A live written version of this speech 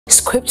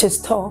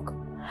Scriptures talk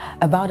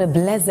about a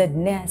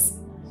blessedness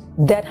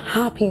that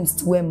happens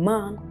to a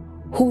man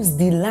whose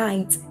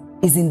delight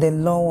is in the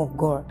law of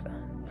God.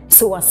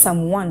 So as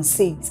Psalm 1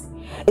 says,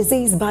 it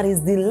says, but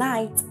his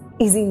delight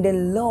is in the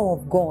law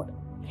of God,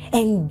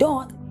 and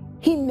doth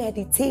he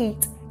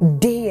meditate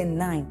day and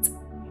night.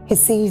 He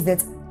says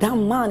that that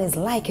man is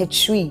like a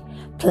tree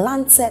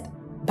planted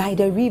by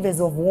the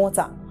rivers of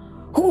water,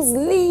 whose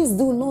leaves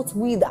do not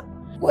wither,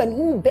 and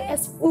who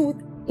bears fruit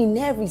in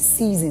every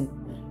season.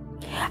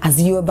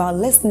 As you're about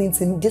listening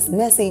to this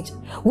message,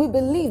 we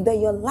believe that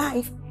your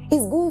life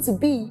is going to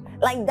be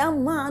like that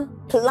man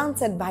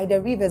planted by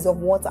the rivers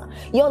of water.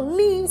 Your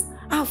leaves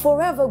are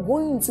forever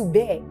going to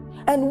bear.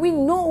 And we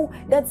know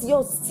that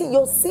your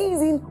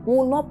season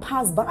will not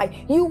pass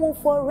by. You will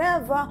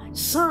forever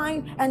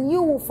shine and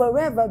you will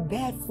forever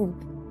bear fruit.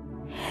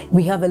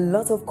 We have a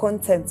lot of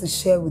content to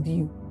share with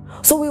you.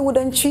 So we would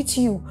entreat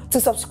you to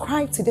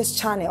subscribe to this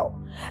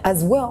channel,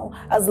 as well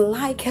as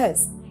like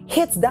us.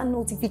 Hit that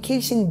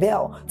notification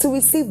bell to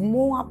receive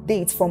more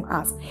updates from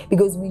us,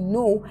 because we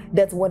know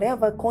that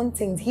whatever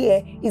content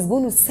here is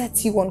going to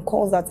set you on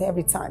course at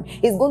every time.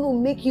 It's going to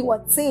make you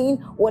attain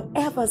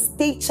whatever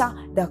stature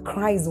that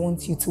Christ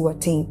wants you to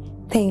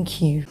attain. Thank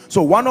you.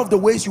 So one of the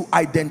ways you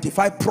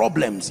identify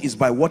problems is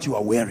by what you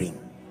are wearing.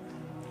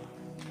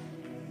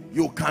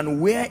 You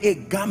can wear a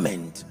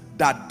garment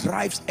that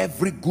drives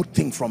every good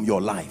thing from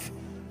your life.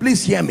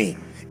 Please hear me.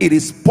 It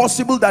is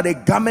possible that a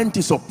garment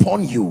is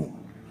upon you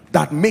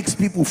that makes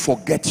people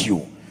forget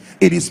you.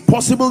 It is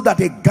possible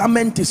that a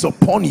garment is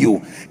upon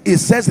you. It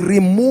says,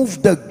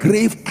 remove the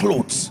grave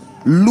clothes,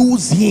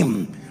 lose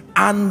him,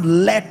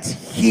 and let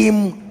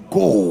him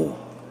go.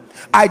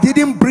 I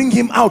didn't bring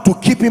him out to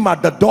keep him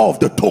at the door of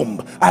the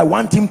tomb. I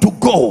want him to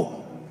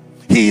go.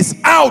 He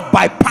is out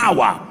by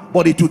power,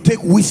 but it will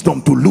take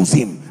wisdom to lose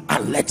him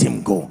and let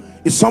him go.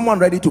 Is someone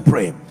ready to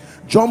pray?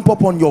 Jump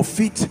up on your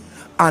feet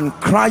and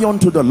cry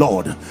unto the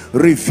Lord.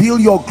 Reveal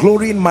your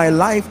glory in my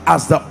life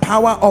as the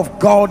power of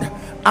God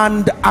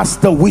and as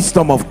the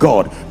wisdom of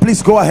God.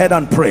 Please go ahead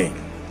and pray.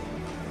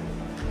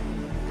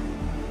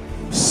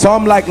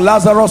 Some, like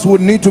Lazarus,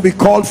 would need to be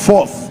called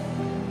forth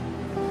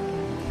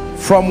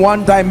from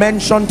one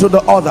dimension to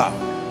the other,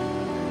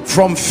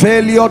 from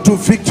failure to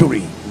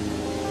victory,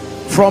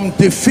 from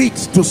defeat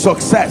to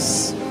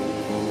success.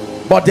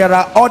 But there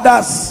are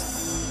others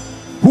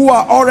who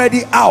are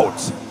already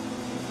out,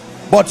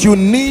 but you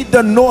need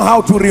to know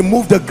how to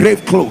remove the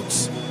grave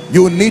clothes.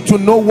 You need to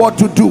know what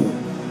to do.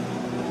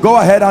 Go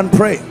ahead and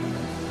pray.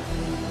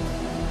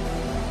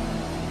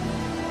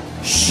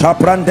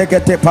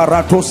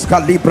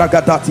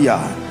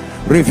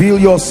 Reveal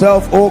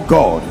yourself, oh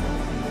God,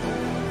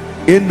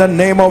 in the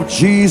name of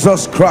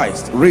Jesus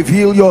Christ.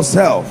 Reveal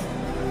yourself.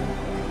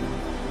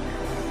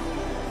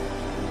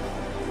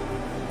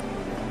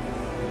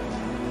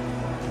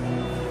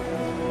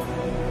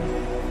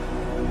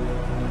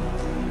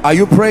 Are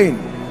you praying?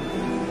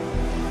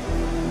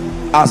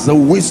 As the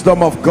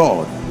wisdom of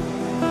God.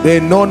 They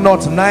know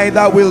not,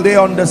 neither will they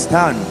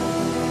understand.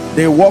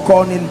 They walk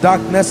on in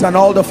darkness, and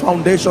all the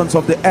foundations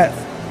of the earth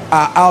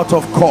are out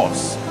of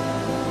course.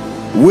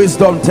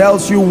 Wisdom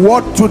tells you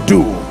what to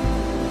do,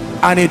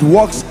 and it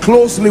works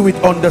closely with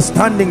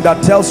understanding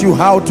that tells you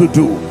how to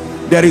do.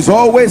 There is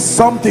always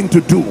something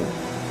to do.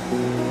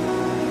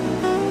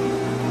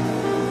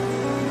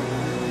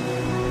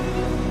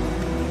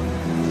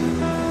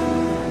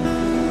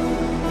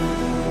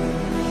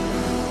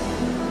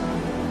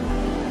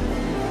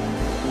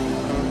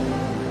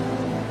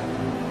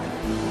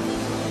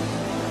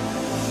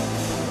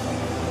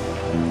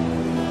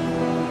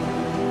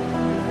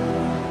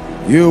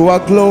 You are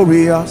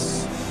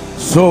glorious,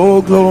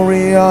 so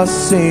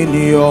glorious in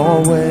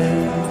your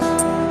ways.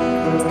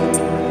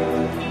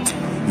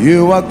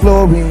 You are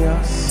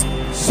glorious,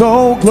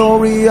 so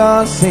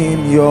glorious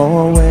in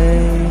your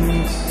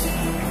ways.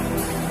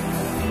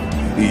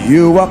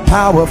 You are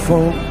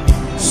powerful,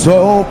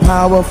 so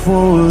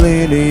powerful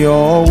in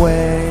your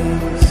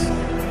ways.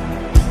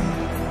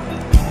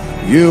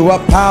 You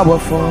are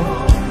powerful,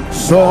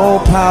 so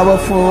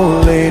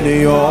powerful in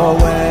your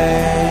ways.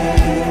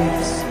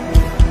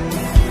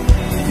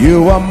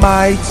 You are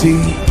mighty,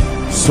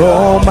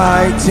 so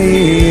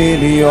mighty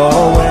in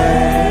your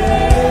way.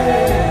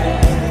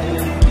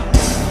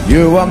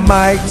 You are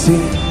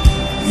mighty,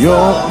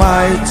 you're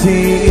mighty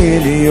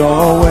in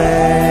your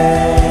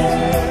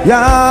way.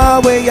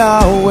 Yahweh,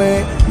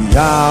 Yahweh,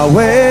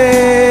 Yahweh,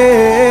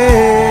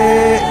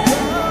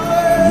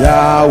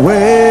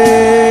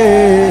 Yahweh.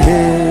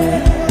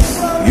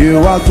 You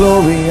are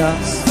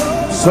glorious,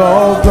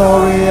 so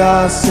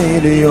glorious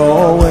in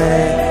your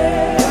way.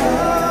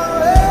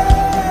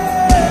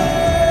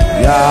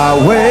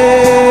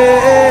 Yahweh,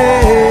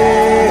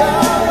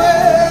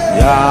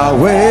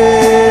 Yahweh,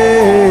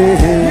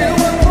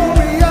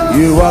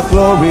 you are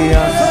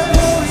glorious,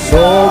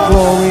 so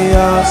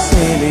glorious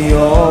in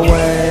your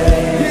way.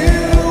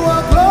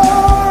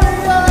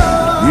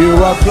 You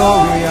are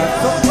glorious,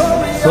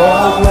 so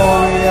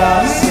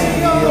glorious in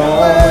your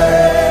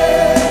way.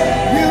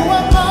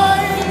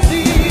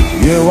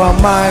 You are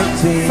are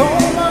mighty.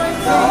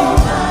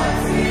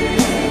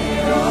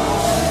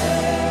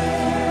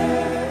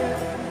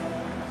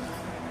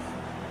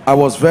 I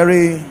was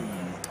very,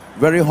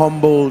 very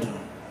humbled.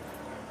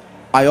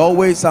 I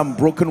always am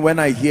broken when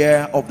I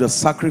hear of the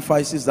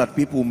sacrifices that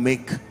people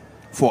make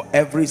for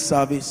every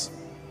service.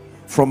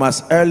 From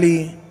as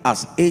early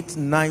as 8,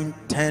 9,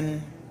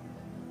 10,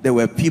 there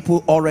were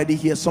people already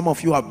here. Some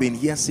of you have been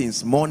here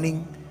since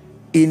morning,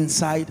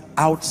 inside,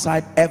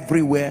 outside,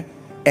 everywhere,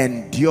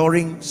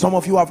 enduring. Some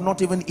of you have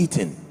not even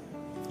eaten,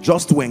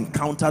 just to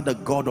encounter the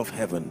God of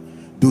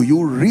heaven. Do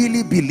you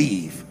really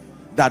believe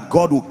that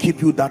God will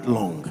keep you that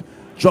long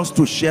just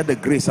to share the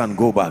grace and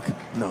go back?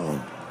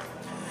 No.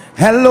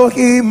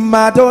 Elohim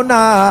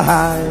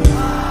Adonai,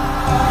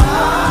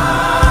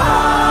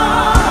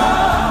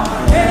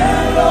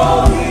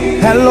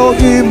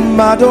 Elohim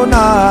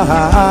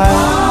Adonai,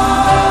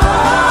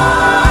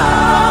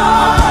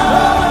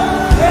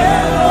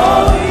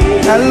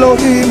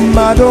 Elohim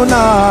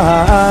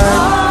Adonai,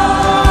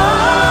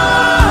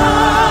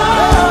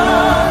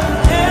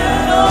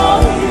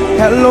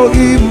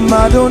 Elohim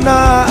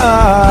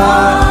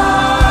Adonai,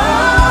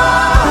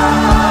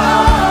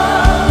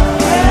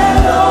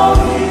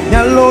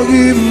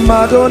 Elohim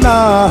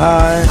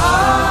Adonai,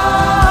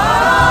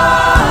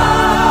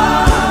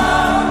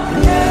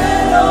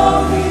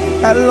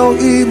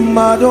 Elohim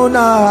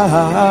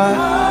Adonai,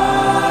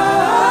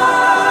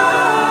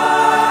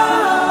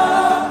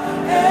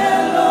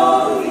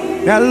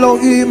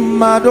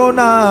 Elohim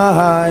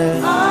Adonai,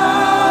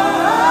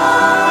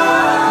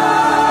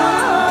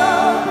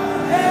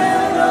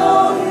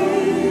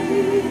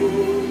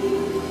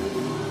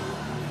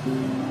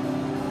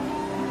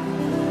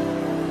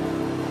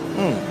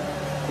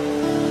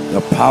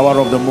 the power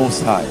of the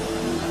Most High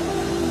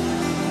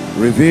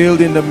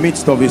revealed in the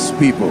midst of his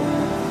people,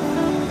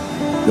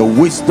 the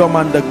wisdom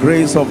and the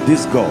grace of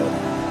this God.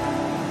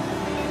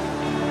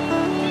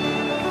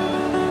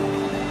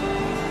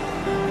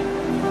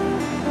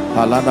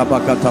 Halana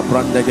bakata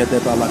brandegede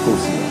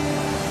balakosia,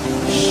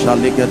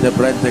 shaligede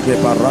brandege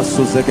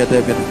barasu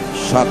zegede,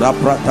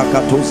 shadapra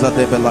takatuza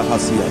de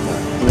belahasia.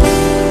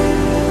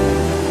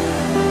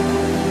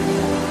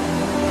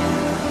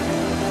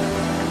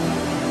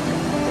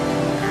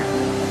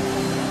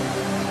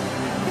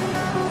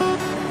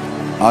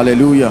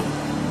 Hallelujah.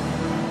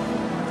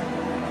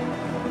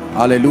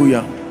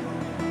 Hallelujah.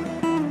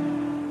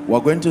 We're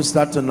going to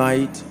start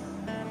tonight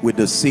with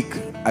the sick.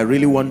 I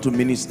really want to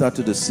minister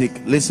to the sick.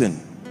 Listen,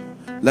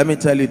 let me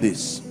tell you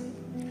this.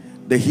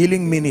 The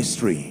healing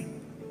ministry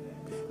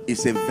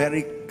is a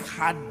very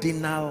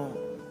cardinal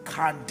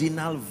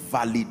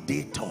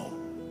validator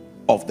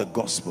of the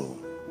gospel.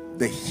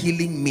 The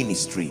healing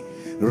ministry.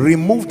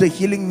 Remove the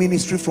healing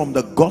ministry from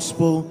the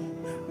gospel,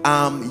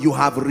 you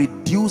have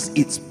reduced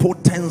its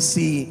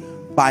potency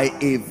by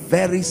a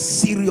very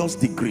serious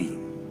degree.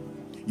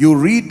 You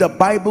read the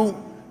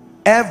Bible,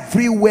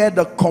 everywhere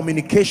the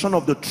communication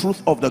of the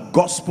truth of the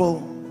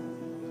gospel,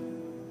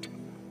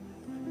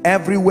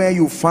 everywhere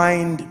you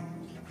find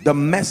the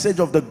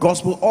message of the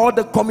gospel or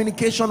the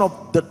communication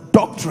of the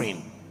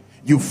doctrine,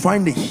 you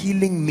find the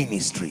healing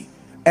ministry.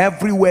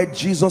 Everywhere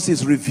Jesus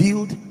is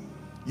revealed,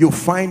 you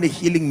find the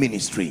healing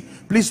ministry.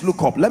 Please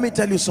look up. Let me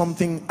tell you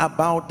something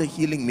about the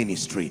healing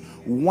ministry.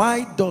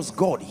 Why does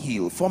God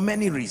heal? For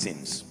many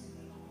reasons.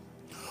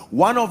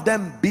 One of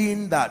them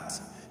being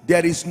that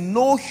there is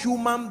no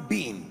human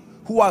being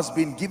who has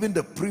been given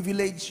the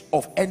privilege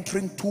of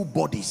entering two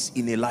bodies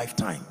in a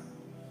lifetime.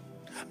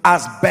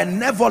 As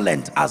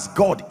benevolent as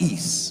God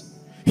is,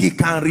 he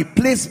can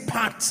replace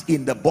parts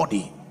in the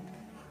body,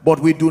 but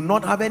we do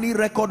not have any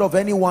record of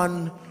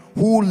anyone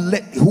who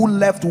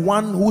left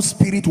one whose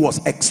spirit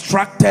was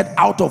extracted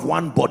out of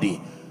one body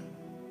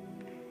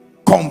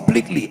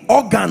completely.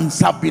 Organs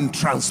have been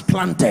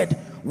transplanted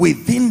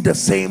within the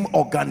same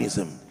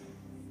organism.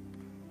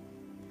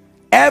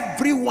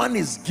 Everyone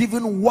is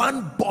given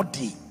one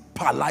body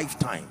per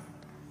lifetime.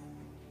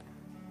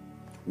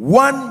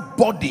 One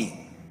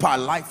body per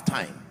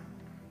lifetime.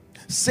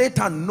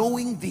 Satan,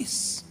 knowing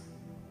this,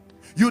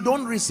 you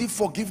don't receive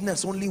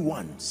forgiveness only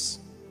once.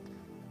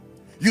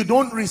 You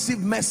don't receive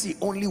mercy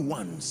only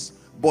once.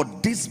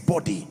 But this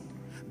body,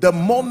 the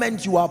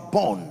moment you are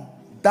born,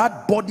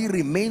 that body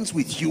remains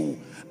with you,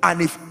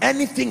 and if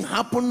anything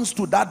happens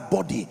to that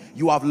body,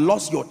 you have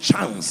lost your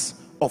chance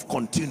of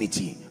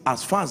continuity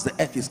as far as the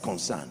earth is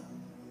concerned.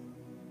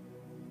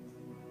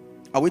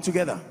 Are we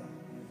together?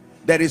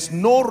 There is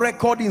no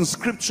record in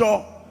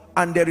scripture,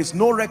 and there is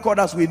no record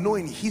as we know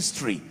in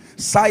history.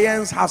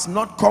 Science has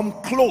not come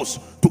close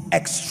to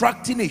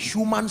extracting a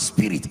human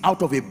spirit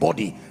out of a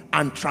body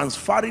and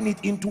transferring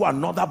it into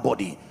another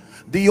body.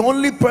 The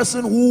only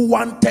person who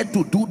wanted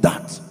to do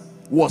that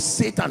was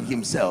Satan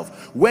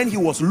himself. When he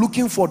was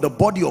looking for the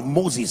body of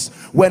Moses,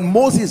 when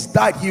Moses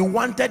died, he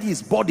wanted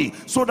his body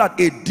so that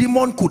a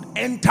demon could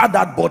enter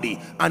that body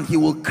and he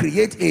will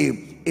create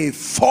a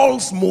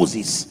false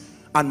Moses.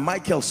 And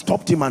Michael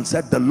stopped him and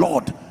said, the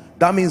Lord,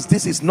 that means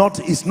this is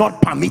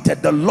not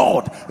permitted. The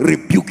Lord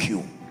rebuke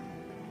you.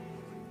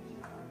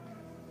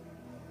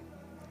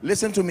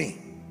 Listen to me.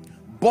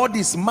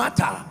 Bodies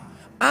matter.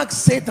 Ask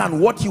Satan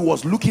what he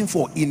was looking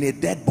for in a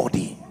dead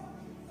body.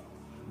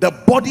 The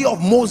body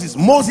of Moses.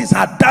 Moses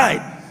had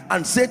died,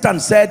 and Satan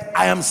said,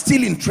 I am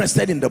still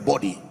interested in the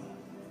body.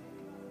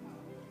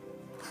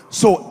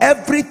 So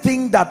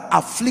everything that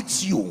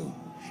afflicts you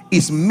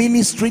is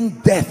ministering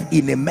death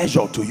in a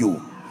measure to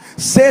you.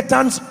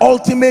 Satan's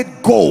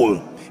ultimate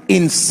goal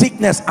in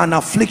sickness and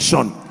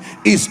affliction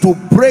is to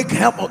break,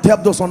 help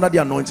those under the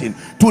anointing,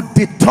 to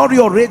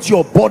deteriorate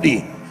your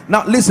body.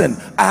 Now listen,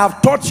 I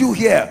have taught you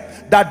here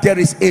that there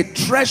is a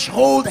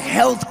threshold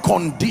health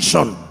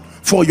condition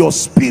for your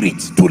spirit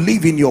to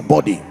live in your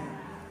body.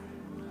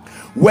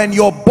 When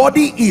your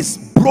body is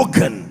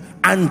broken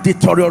and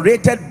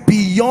deteriorated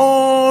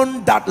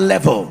beyond that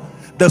level,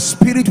 the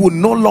spirit will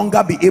no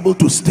longer be able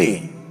to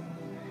stay,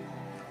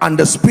 and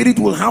the spirit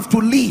will have to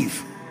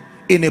live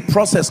in a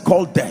process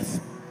called death.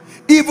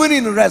 Even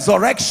in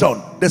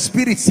resurrection, the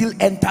spirit still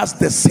enters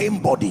the same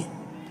body.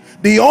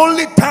 The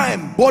only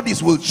time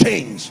bodies will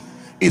change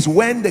is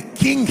when the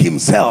king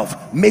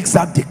himself makes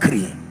that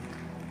decree,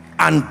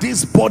 and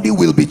this body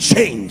will be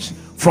changed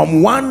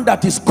from one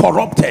that is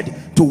corrupted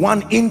to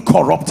one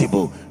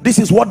incorruptible. This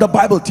is what the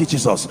Bible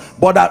teaches us.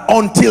 But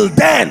until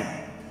then,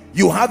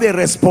 you have a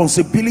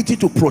responsibility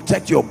to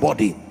protect your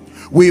body.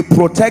 We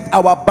protect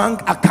our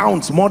bank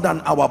accounts more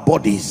than our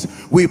bodies.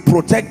 We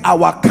protect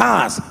our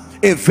cars.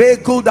 A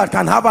vehicle that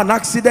can have an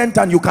accident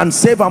and you can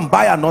save and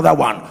buy another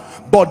one.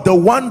 But the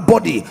one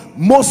body,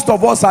 most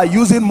of us are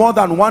using more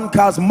than one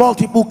cars,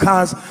 multiple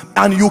cars,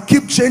 and you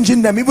keep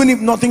changing them even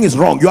if nothing is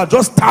wrong. You are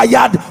just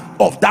tired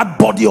of that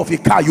body of a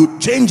car, you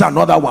change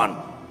another one.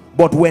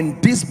 But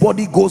when this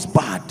body goes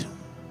bad,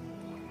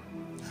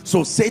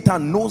 so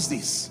Satan knows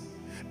this.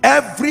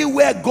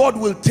 Everywhere God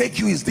will take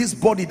you is this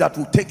body that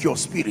will take your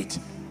spirit.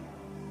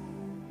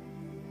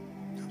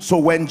 So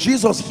when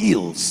Jesus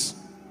heals,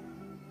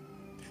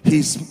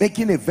 he's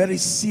making a very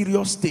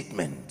serious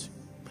statement.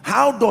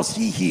 How does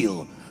he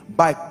heal?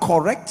 By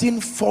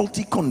correcting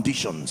faulty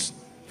conditions.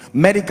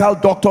 Medical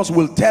doctors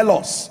will tell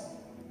us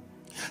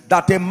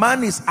that a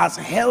man is as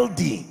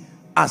healthy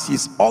as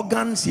his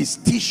organs, his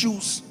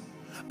tissues,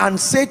 and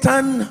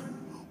Satan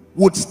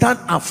would start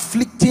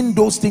afflicting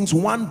those things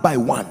one by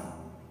one.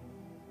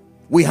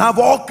 We have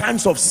all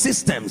kinds of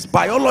systems.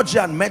 Biology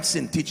and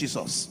medicine teaches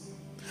us,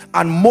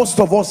 and most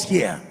of us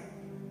here,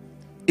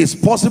 it's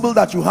possible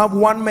that you have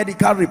one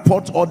medical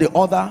report or the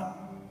other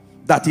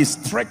that is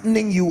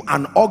threatening you,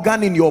 an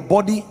organ in your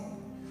body,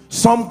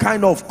 some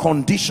kind of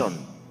condition.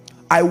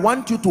 I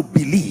want you to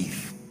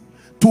believe.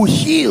 To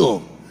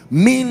heal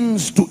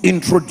means to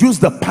introduce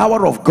the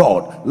power of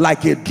God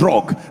like a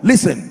drug.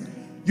 Listen,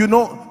 you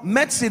know,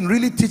 medicine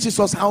really teaches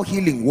us how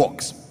healing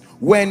works.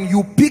 When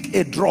you pick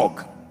a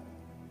drug,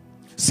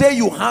 say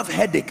you have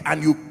headache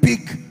and you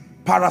pick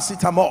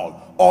paracetamol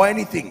or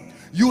anything,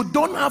 you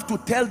don't have to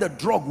tell the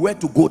drug where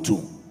to go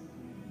to.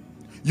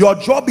 Your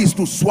job is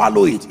to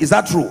swallow it. Is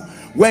that true?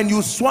 When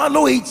you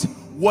swallow it,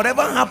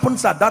 whatever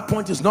happens at that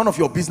point is none of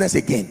your business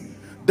again.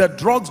 The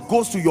drug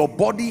goes to your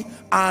body,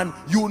 and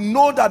you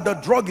know that the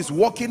drug is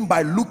working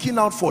by looking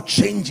out for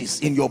changes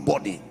in your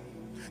body.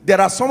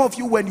 There are some of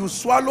you, when you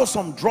swallow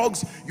some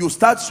drugs, you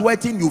start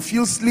sweating, you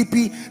feel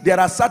sleepy. There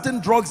are certain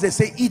drugs they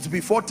say eat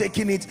before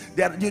taking it.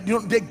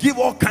 They give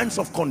all kinds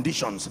of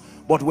conditions.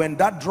 But when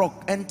that drug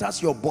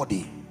enters your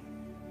body,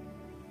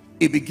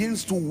 it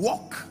begins to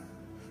work.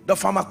 The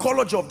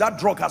pharmacology of that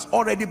drug has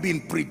already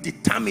been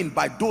predetermined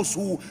by those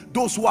who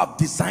have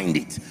designed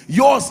it.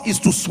 Yours is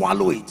to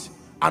swallow it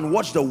and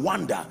watch the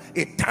wonder.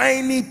 A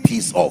tiny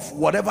piece of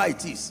whatever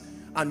it is,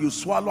 and you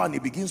swallow, and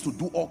it begins to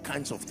do all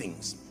kinds of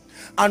things.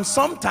 And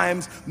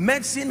sometimes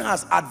medicine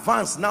has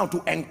advanced now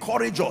to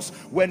encourage us.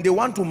 When they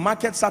want to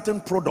market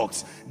certain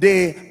products,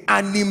 they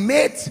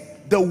animate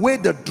the way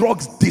the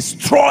drugs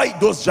destroy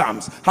those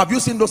germs. Have you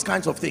seen those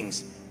kinds of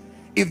things?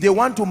 If they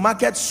want to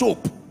market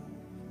soap,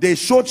 they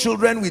show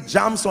children with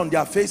germs on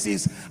their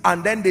faces,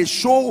 and then they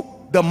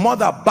show the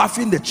mother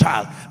bathing the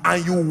child,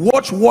 and you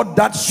watch what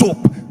that soap,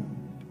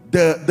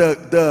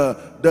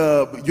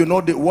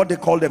 what they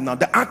call them now,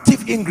 the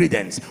active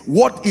ingredients,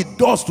 what it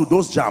does to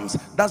those germs.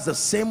 That's the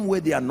same way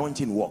the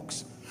anointing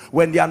works.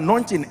 When the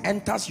anointing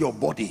enters your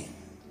body,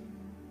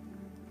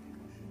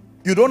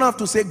 you don't have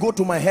to say go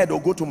to my head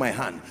or go to my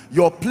hand.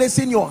 You're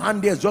placing your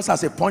hand there just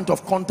as a point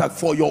of contact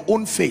for your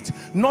own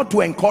faith, not to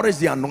encourage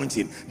the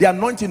anointing. The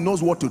anointing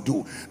knows what to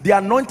do. The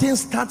anointing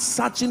starts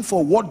searching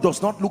for what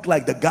does not look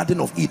like the Garden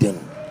of Eden.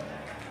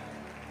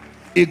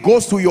 It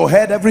goes to your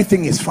head,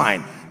 everything is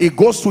fine. It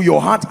goes to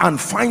your heart and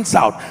finds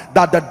out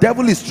that the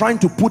devil is trying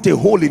to put a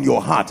hole in your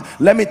heart.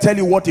 Let me tell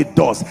you what it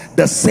does.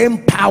 The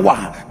same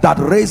power that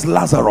raised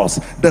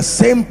Lazarus, the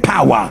same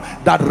power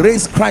that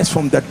raised Christ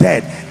from the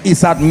dead,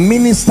 is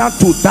administered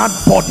to that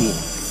body.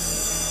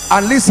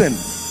 And listen,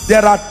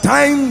 there are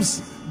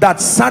times that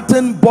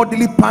certain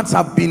bodily parts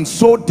have been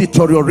so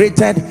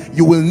deteriorated,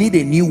 you will need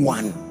a new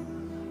one.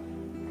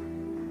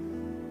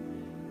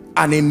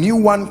 And a new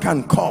one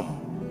can come.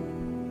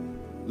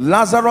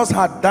 Lazarus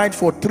had died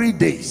for 3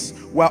 days.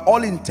 We're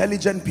all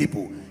intelligent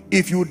people.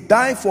 If you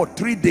die for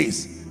 3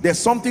 days, there's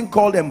something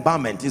called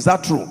embalmment. Is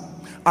that true?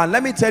 And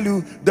let me tell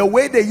you, the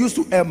way they used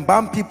to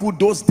embalm people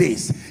those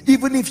days,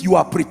 even if you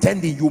are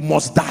pretending, you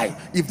must die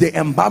if they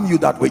embalm you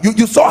that way.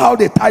 You saw how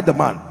they tied the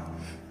man.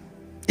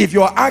 If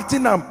you're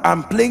acting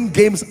and playing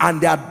games and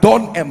they are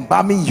done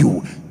embalming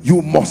you,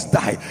 you must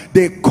die.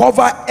 They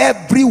cover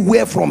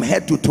everywhere from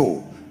head to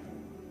toe.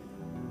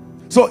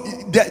 So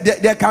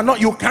they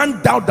cannot, you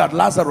can't doubt that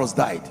Lazarus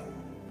died.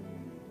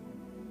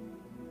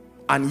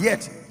 And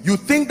yet you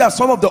think that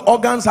some of the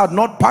organs had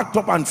not packed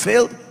up and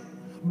failed.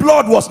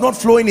 Blood was not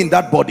flowing in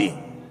that body.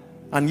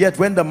 And yet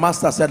when the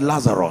master said,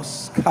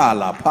 Lazarus,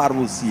 the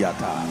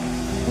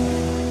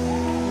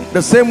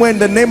same way in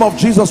the name of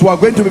Jesus we are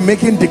going to be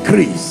making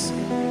decrees.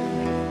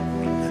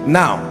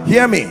 Now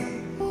hear me,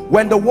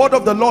 when the word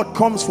of the Lord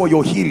comes for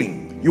your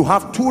healing, you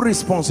have 2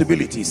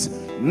 responsibilities.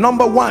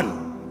 Number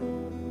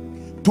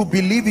 1, to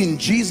believe in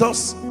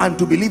Jesus and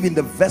to believe in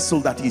the vessel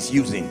that he's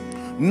using.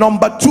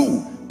 Number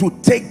 2, to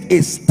take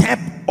a step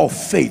of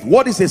faith.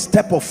 What is a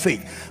step of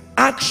faith?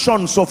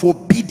 Actions of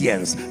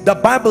obedience. The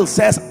Bible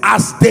says,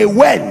 as they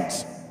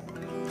went,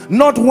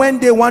 not when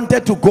they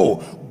wanted to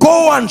go.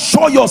 Go and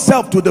show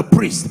yourself to the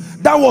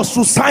priest. That was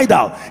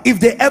suicidal. If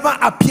they ever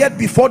appeared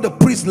before the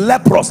priest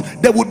leprous,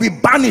 they would be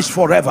banished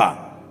forever.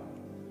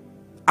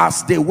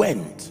 As they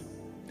went.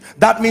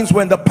 That means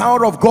when the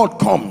power of God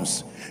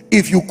comes,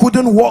 if you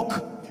couldn't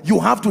walk, you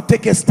have to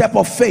take a step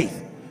of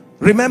faith.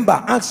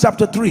 Remember Acts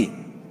chapter 3.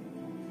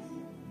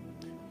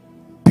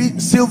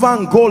 Silver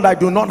and gold I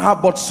do not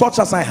have, but such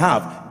as I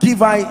have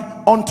give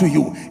I unto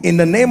you. In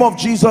the name of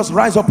Jesus,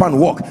 rise up and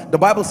walk. The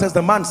Bible says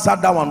the man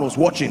sat down and was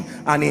watching,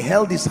 and he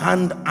held his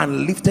hand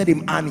and lifted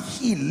him, and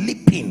he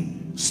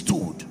leaping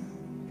stood.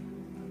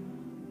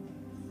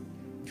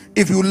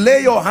 If you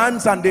lay your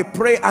hands and they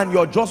pray and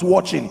you're just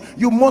watching,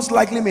 you most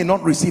likely may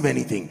not receive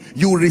anything.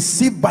 You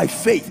receive by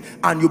faith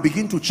and you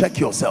begin to check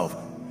yourself.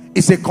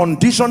 It's a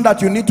condition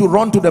that you need to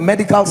run to the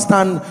medical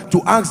stand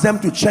to ask them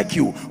to check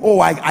you. Oh,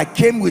 I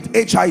came with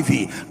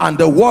HIV and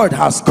the word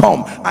has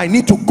come. I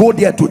need to go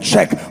there to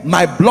check.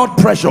 My blood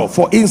pressure,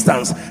 for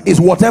instance,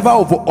 is whatever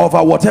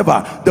over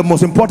whatever. The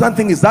most important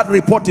thing is that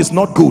report is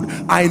not good.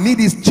 I need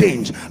this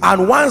change.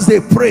 And once they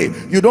pray,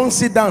 you don't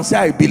sit down and say,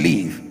 I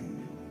believe.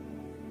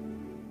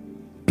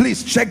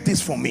 Please check this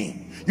for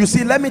me. You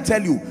see, let me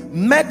tell you,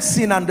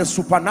 medicine and the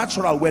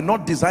supernatural were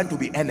not designed to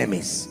be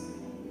enemies.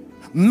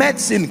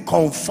 Medicine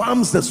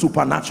confirms the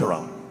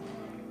supernatural.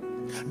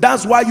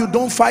 That's why you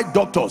don't fight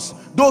doctors.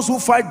 Those who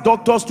fight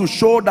doctors to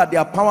show that they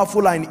are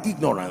powerful are in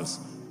ignorance.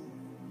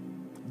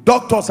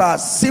 Doctors are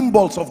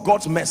symbols of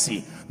God's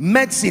mercy.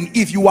 Medicine,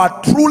 if you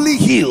are truly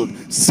healed,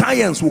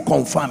 science will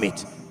confirm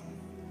it.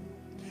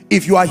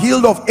 If you are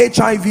healed of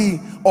HIV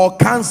or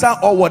cancer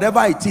or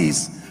whatever it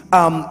is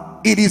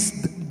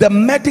the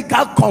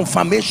medical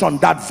confirmation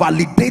that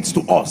validates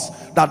to us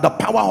that the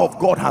power of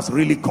God has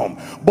really come.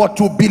 But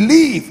to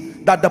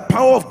believe that the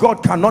power of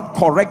God cannot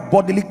correct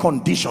bodily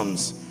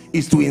conditions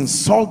is to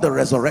insult the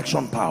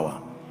resurrection power.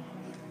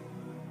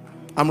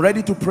 I'm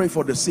ready to pray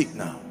for the sick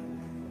now.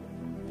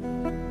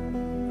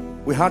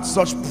 We had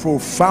such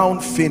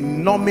profound,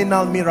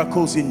 phenomenal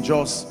miracles in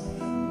Jos.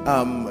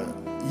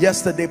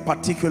 Yesterday,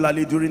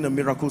 particularly during the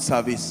miracle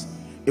service,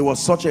 it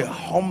was such a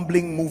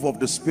humbling move of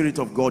the Spirit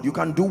of God. You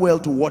can do well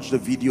to watch the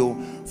video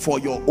for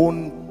your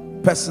own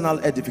personal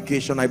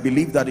edification. I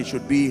believe that it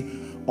should be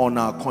on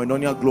our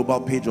Koinonia Global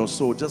page or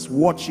so. Just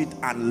watch it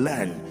and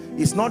learn.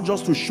 It's not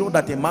just to show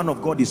that a man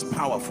of God is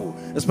powerful,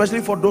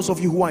 especially for those of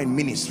you who are in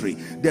ministry.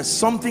 There's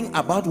something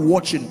about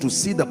watching to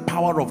see the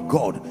power of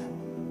God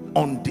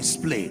on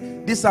display.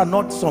 These are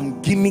not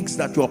some gimmicks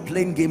that you're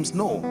playing games.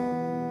 No.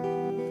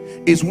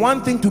 It's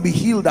one thing to be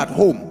healed at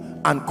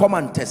home and come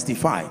and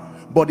testify,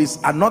 but it's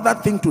another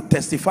thing to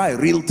testify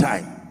real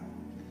time.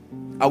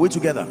 Are we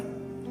together?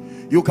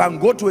 You can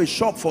go to a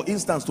shop, for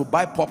instance, to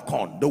buy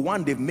popcorn, the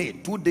one they've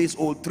made 2 days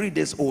old, 3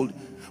 days old,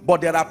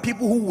 but there are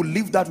people who will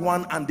leave that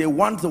one and they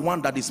want the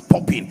one that is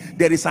popping.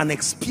 There is an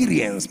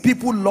experience.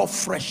 People love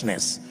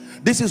freshness.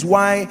 This is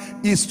why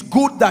it's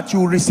good that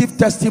you receive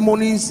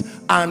testimonies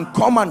and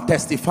come and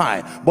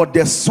testify, but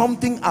there's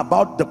something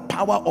about the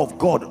power of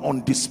God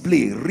on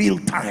display real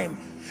time.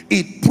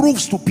 It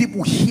proves to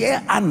people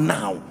here and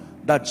now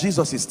that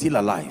Jesus is still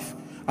alive.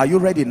 Are you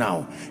ready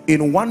now?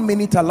 In 1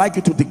 minute, I'd like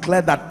you to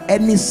declare that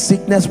any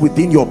sickness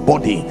within your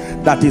body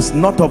that is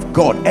not of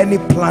God, any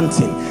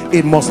planting,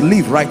 it must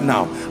leave right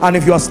now. And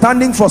if you are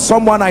standing for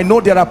someone, I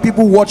know there are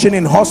people watching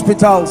in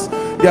hospitals,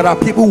 there are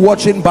people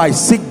watching by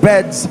sick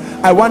beds.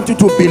 I want you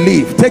to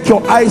believe. Take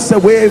your eyes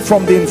away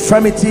from the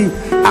infirmity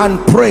and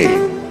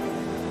pray.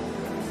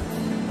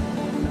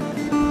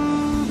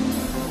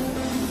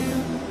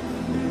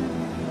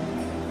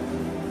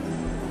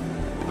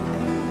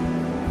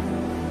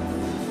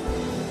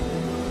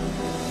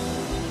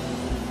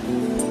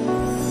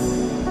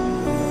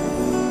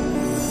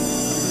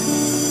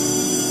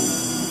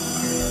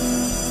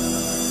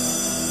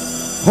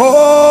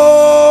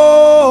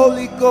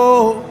 Holy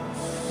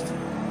Ghost,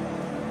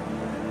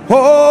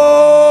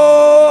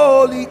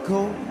 Holy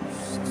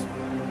Ghost,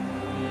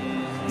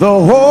 The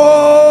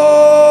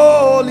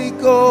Holy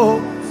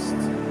Ghost,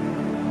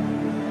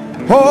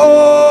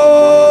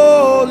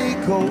 Holy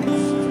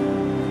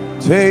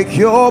Ghost, take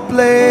your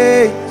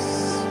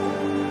place,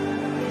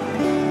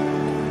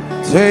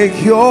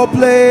 take your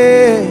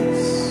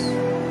place,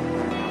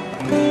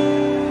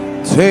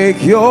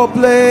 take your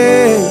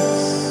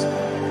place,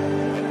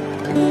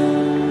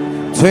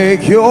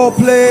 take your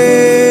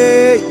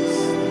place.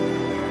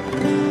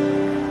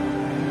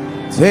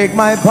 Take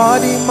my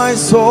body, my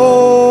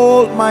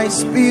soul, my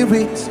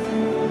spirit,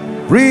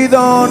 breathe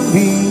on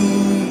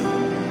me.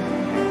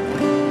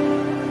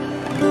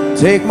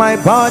 Take my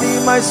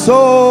body, my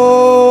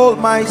soul,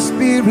 my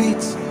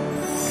spirit,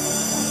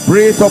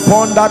 breathe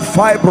upon that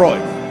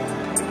fibroid,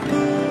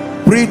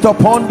 breathe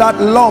upon that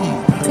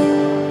lump,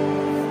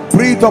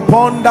 breathe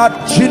upon that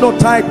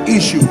genotype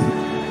issue,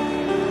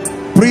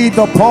 breathe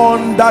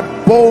upon that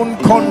bone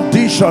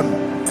condition,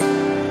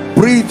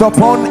 breathe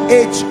upon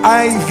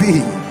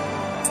HIV,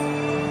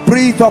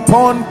 breathe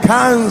upon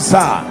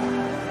cancer,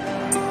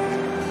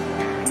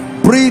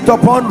 breathe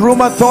upon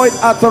rheumatoid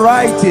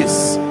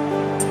arthritis,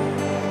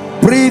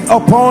 breathe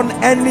upon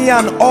any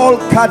and all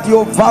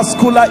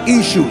cardiovascular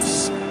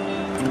issues,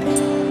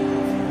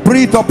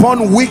 breathe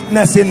upon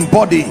weakness in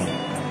body,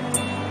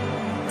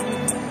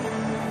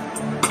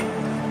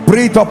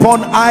 breathe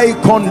upon eye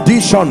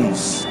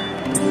conditions,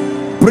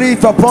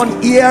 breathe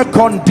upon ear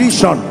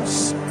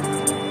conditions,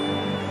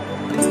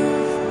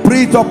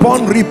 breathe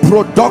upon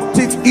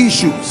reproductive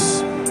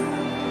issues,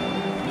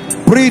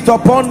 breathe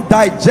upon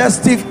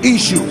digestive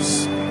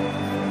issues,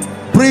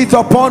 breathe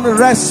upon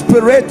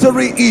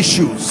respiratory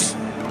issues,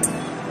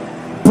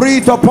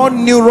 breathe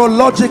upon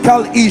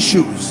neurological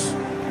issues.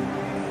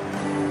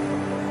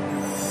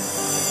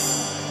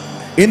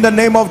 In the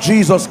name of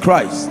Jesus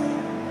Christ.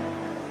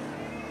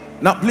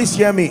 Now please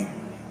hear me.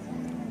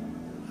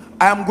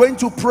 I am going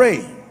to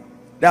pray.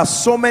 There are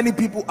so many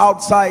people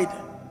outside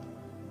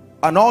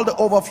and all the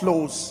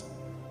overflows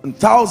and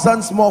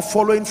thousands more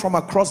following from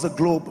across the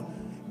globe.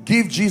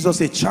 Give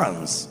Jesus a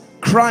chance.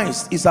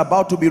 Christ is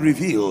about to be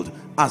revealed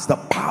as the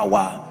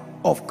power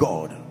of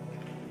God.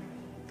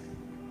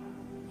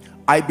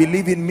 I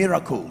believe in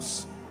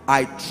miracles.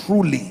 I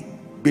truly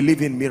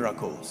believe in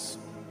miracles.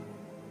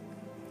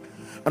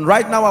 And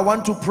right now I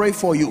want to pray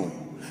for you.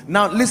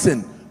 Now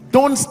listen,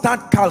 don't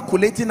start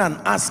calculating and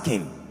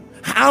asking,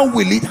 how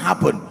will it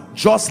happen?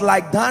 Just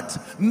like that,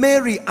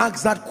 Mary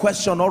asked that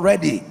question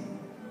already.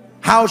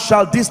 How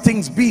shall these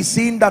things be,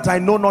 seeing that I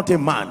know not a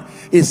man?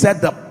 He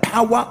said the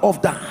power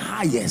of the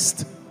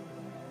highest.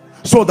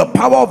 So the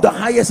power of the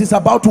highest is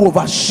about to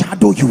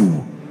overshadow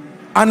you.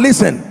 And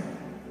listen,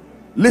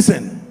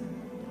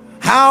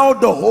 how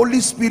the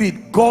Holy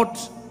Spirit got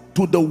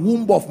to the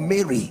womb of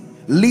Mary,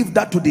 leave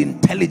that to the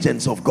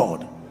intelligence of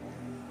God.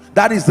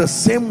 That is the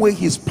same way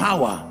his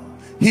power.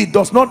 He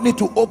does not need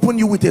to open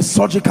you with a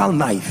surgical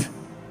knife.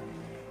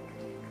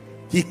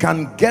 He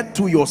can get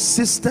to your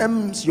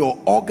systems, your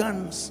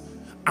organs,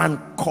 and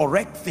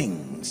correct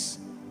things.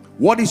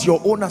 What is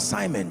your own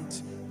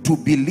assignment? To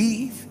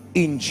believe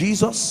in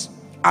Jesus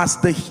as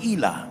the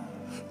healer,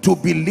 to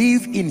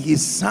believe in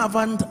his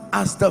servant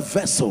as the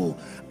vessel,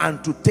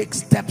 and to take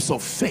steps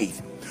of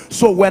faith.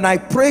 So when I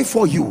pray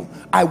for you,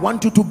 I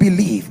want you to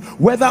believe.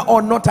 Whether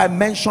or not I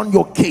mention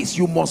your case,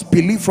 you must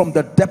believe from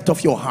the depth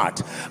of your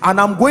heart. And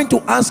I'm going to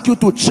ask you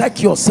to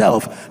check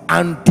yourself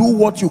and do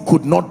what you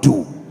could not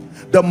do.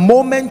 The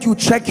moment you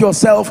check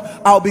yourself,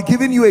 I'll be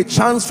giving you a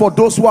chance for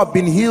those who have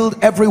been healed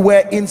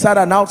everywhere, inside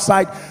and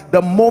outside.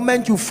 The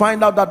moment you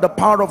find out that the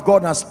power of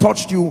God has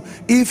touched you,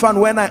 if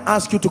and when I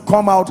ask you to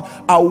come out,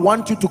 I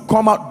want you to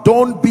come out.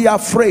 Don't be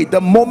afraid.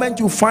 The moment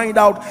you find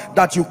out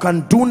that you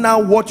can do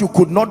now what you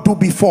could not do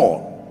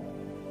before,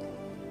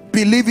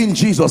 believe in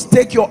Jesus.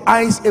 Take your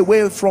eyes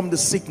away from the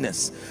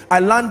sickness. I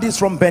learned this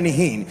from Benny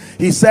Hinn.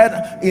 He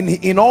said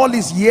in all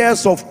his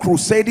years of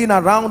crusading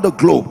around the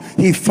globe,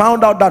 he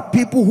found out that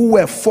people who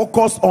were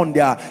focused on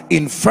their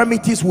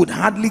infirmities would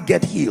hardly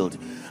get healed.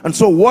 And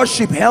so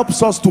worship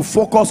helps us to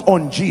focus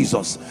on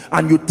Jesus,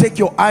 and you take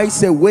your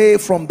eyes away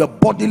from the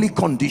bodily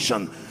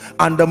condition,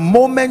 and the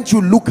moment you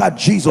look at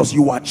Jesus,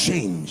 you are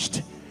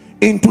changed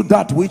into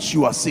that which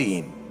you are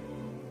seeing.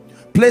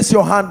 Place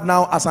your hand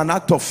now as an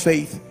act of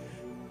faith.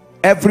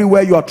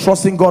 Everywhere you are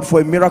trusting God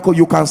for a miracle,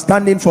 you can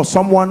stand in for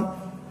someone.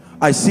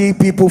 I see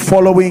people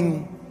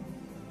following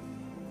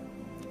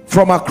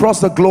from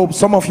across the globe.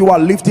 Some of you are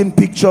lifting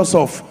pictures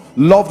of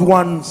loved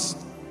ones.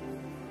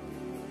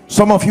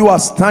 Some of you are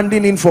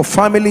standing in for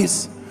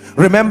families.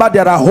 Remember,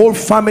 there are whole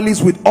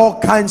families with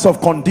all kinds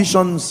of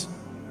conditions.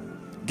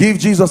 Give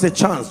Jesus a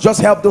chance. Just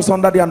help those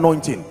under the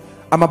anointing.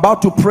 I'm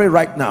about to pray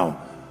right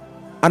now,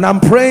 and I'm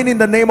praying in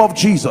the name of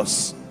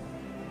Jesus,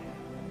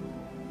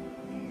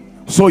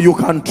 so you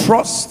can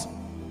trust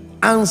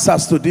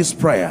answers to this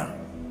prayer.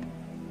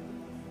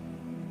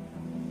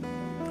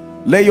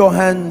 Lay your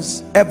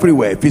hands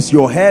everywhere. If it's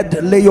your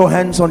head, lay your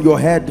hands on your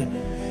head.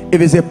 If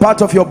it's a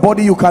part of your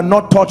body you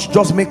cannot touch,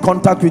 just make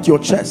contact with your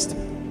chest.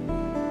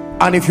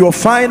 And if you're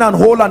fine and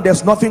whole and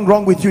there's nothing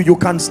wrong with you, you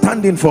can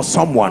stand in for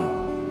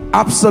someone.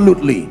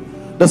 Absolutely.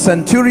 The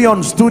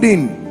centurion stood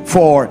in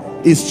for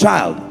his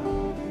child.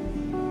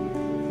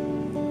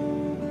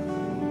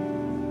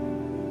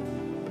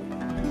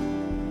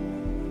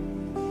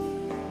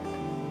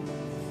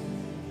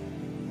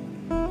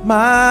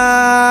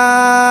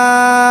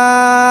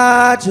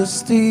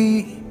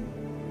 Majesty,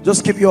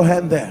 just keep your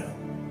hand there.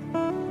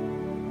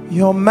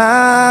 Your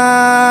Majesty,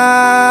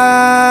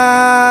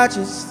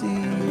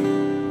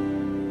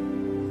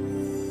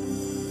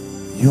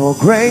 your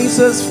grace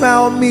has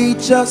found me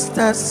just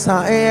as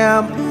I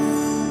am,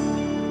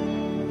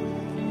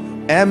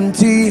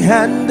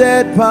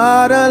 empty-handed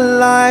but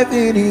alive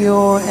in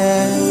your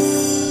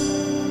hands.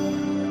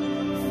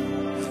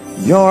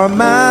 Your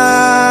Majesty,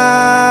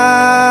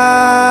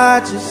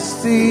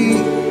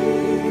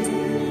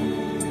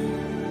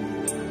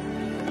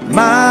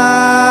 Majesty,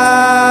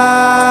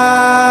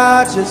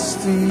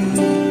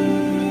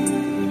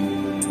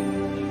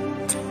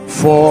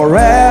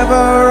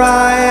 forever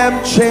I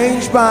am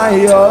changed by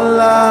your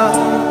love,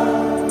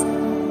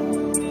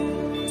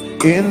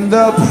 in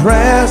the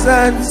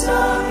presence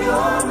of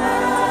your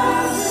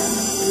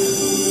majesty.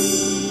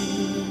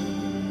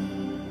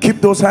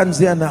 Keep those hands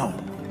there now.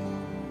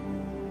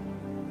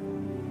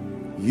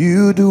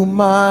 You do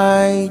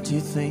mighty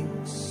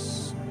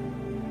things,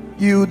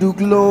 you do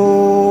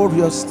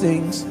glorious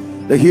things.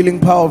 The healing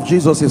power of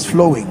Jesus is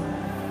flowing.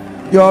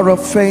 You're a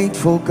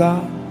faithful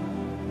God,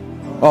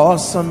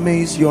 awesome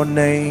is your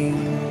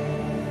name.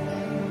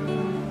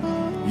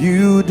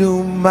 You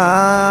do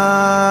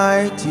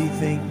mighty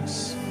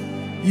things,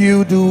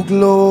 you do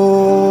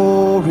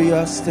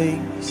glorious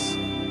things.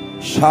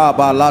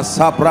 Shabala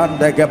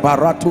sabrandege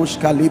baratush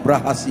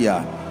kalibra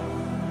hasia.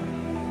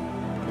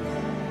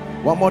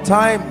 One more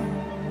time.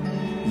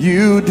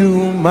 You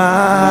do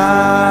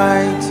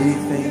mighty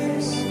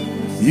things,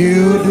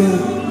 you do.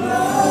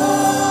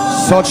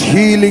 Such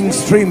healing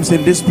streams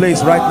in this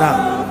place right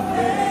now.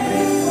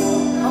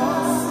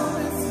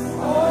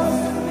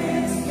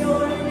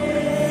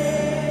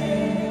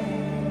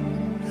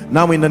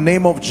 Now in the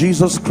name of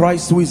Jesus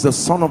Christ, who is the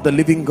Son of the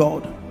living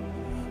God,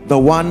 the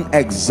one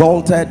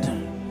exalted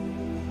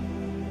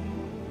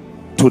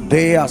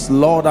today as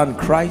Lord and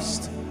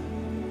Christ,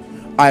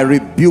 I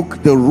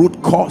rebuke the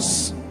root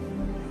cause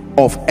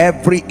of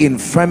every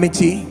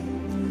infirmity.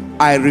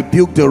 I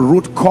rebuke the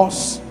root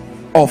cause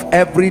of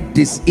every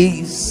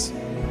disease.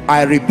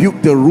 I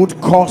rebuke the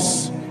root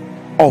cause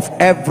of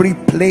every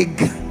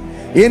plague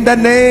in the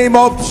name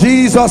of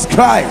Jesus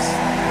Christ.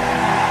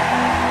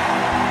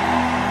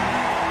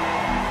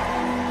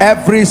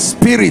 Every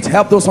spirit,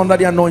 help those under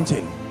the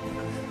anointing,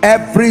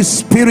 every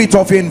spirit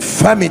of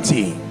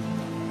infirmity,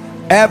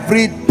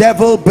 every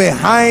devil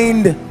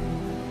behind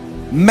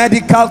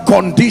medical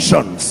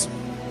conditions,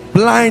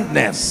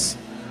 blindness,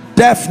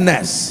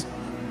 deafness,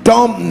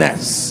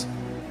 dumbness,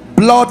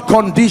 blood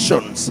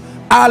conditions,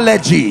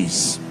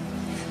 allergies,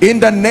 in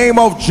the name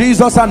of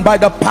Jesus and by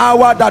the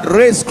power that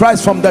raised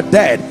Christ from the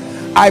dead,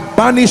 I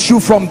banish you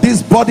from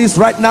these bodies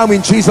right now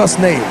in Jesus'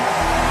 name.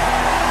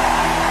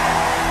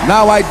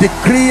 Now I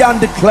decree and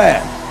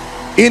declare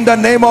in the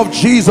name of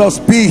Jesus,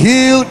 be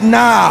healed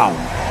now,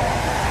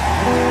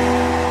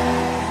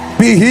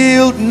 be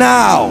healed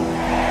now,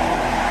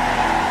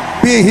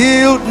 be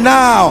healed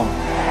now,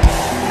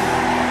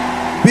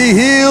 be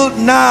healed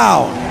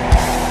now,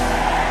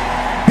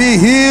 be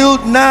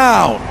healed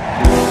now,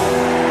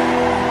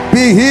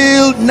 be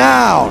healed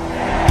now,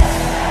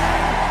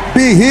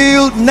 be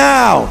healed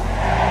now,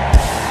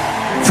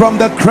 from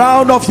the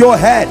crown of your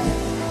head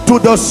to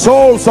the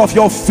soles of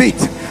your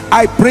feet.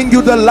 I bring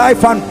you the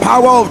life and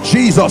power of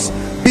Jesus.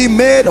 Be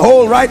made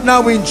whole right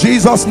now in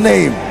Jesus'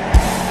 name.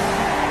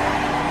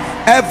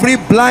 Every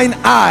blind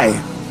eye,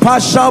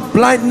 partial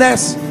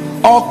blindness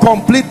or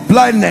complete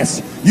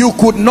blindness, you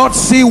could not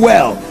see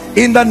well,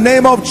 in the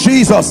name of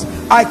Jesus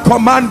I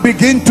command,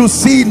 begin to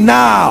see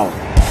now.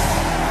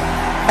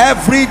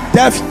 Every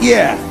deaf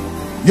ear,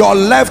 your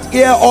left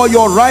ear or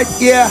your right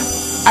ear,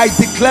 I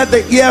declare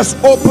the ears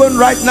open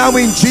right now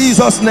in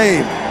Jesus'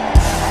 name.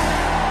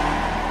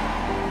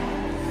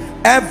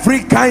 Every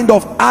kind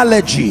of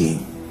allergy,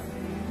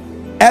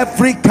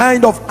 every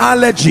kind of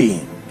allergy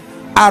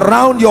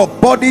around your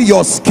body,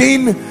 your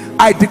skin,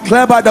 I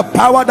declare by the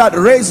power that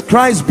raised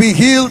Christ, be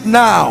healed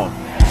now.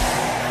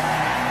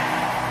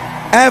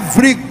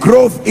 Every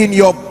growth in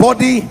your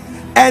body,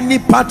 any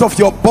part of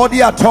your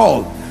body at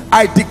all,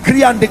 I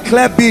decree and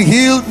declare, be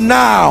healed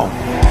now.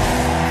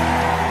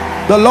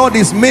 The Lord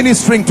is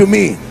ministering to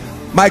me.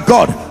 My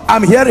God,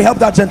 I'm hearing, help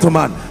that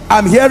gentleman,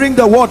 I'm hearing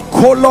the word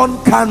colon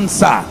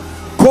cancer.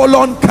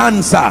 Colon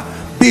cancer,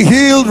 be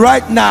healed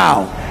right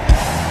now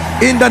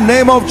in the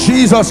name of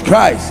Jesus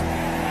Christ.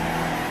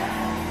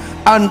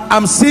 And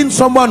I'm seeing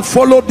someone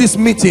follow this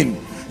meeting.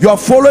 You are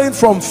following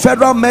from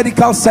Federal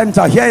Medical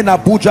Center here in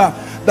Abuja.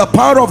 The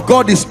power of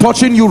God is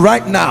touching you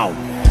right now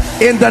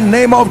in the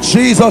name of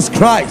Jesus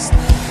Christ.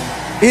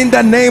 In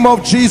the name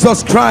of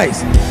Jesus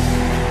Christ,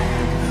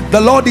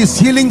 the Lord is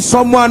healing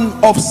someone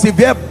of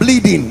severe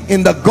bleeding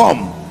in the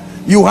gum.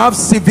 You have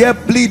severe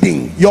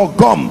bleeding, your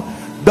gum.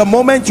 The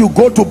moment you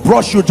go to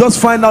brush, you just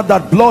find out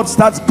that blood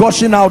starts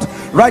gushing out.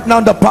 Right now,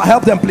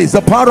 help them please.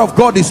 The power of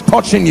God is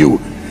touching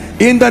you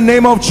in the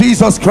name of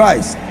Jesus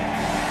Christ.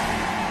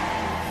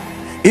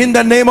 In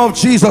the name of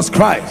Jesus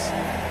Christ.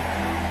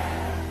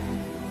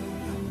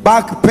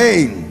 Back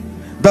pain,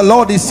 the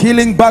Lord is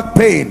healing back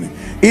pain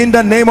in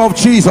the name of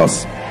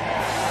Jesus.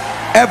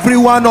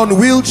 Everyone on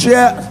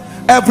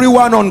wheelchair,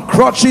 everyone on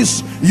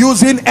crutches,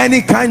 using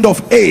any kind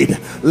of aid,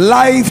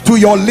 life to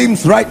your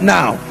limbs right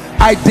now,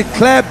 I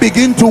declare,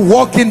 begin to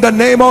walk in the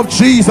name of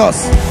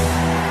Jesus.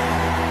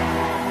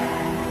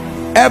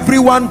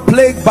 Everyone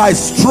plagued by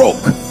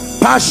stroke,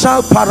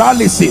 partial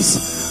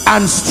paralysis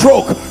and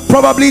stroke,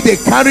 probably they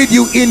carried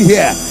you in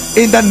here.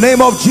 In the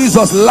name of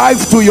Jesus,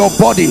 life to your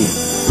body.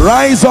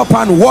 Rise up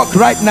and walk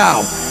right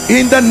now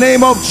in the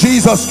name of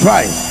Jesus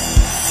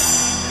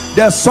Christ.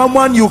 There's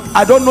someone,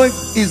 I don't know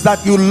if is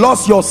that you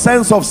lost your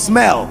sense of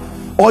smell,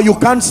 or you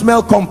can't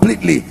smell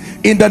completely.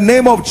 In the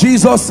name of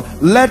Jesus,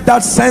 let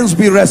that sense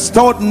be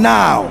restored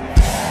now.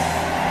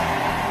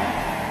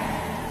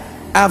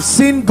 I've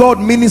seen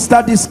God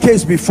minister this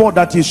case before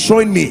that is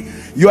showing me.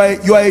 You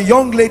are a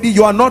young lady,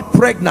 you are not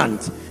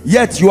pregnant,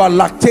 yet you are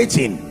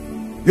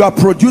lactating, you are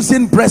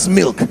producing breast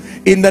milk.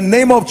 In the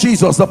name of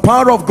Jesus, the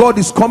power of God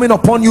is coming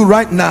upon you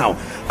right now,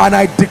 and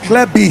I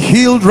declare, be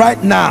healed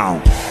right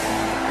now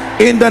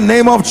in the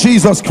name of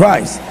Jesus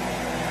Christ.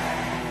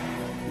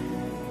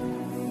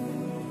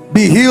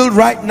 Be healed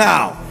right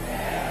now.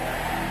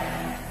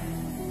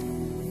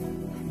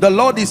 The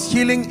Lord is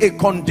healing a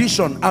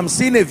condition. I'm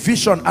seeing a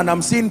vision, and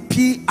I'm seeing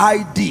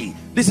PID.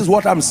 This is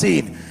what I'm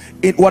seeing.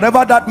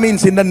 Whatever that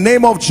means, in the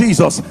name of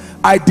Jesus,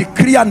 I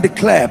decree and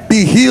declare,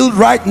 be healed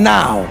right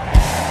now.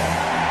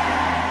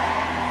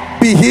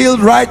 Be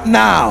healed right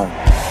now.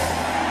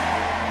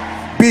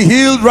 Be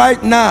healed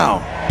right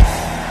now.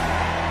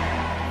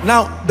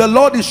 Now, the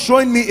Lord is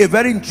showing me a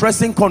very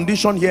interesting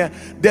condition here.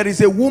 There is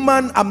a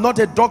woman, I'm not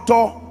a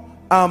doctor,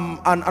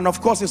 and of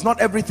course it's not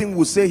everything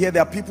we say here.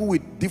 There are people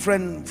with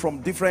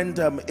from different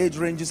age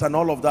ranges and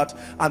all of that,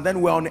 and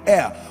then we're on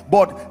air.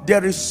 But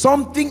there is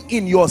something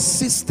in your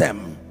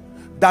system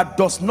that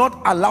does not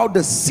allow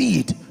the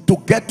seed to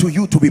get to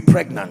you to be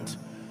pregnant.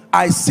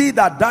 I see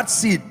that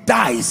seed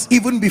dies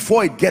even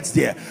before it gets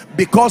there,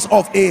 because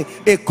of a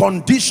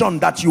condition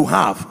that you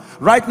have.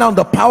 Right now,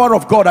 the power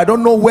of God, I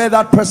don't know where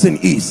that person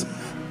is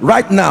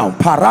right now.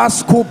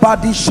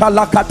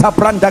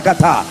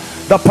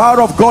 The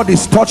power of God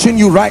is touching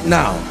you right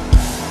now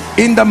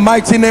in the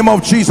mighty name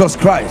of Jesus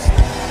Christ.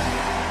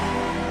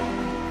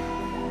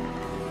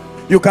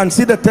 You can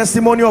see the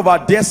testimony of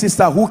our dear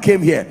sister who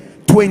came here.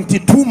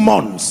 22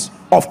 months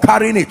of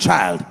carrying a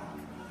child.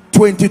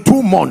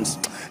 22 months.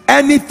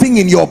 Anything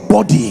in your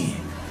body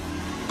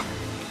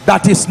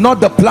that is not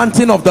the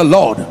planting of the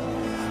Lord,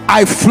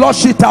 I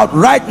flush it out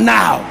right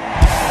now.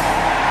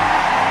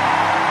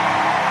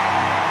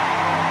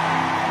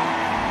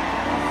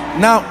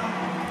 Now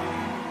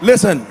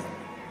listen,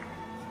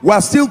 we're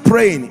still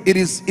praying. It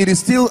is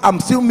still, I'm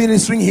still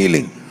ministering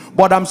healing,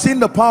 but I'm seeing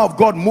the power of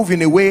God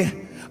moving away.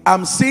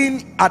 I'm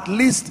seeing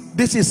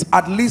this is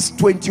at least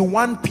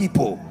 21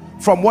 people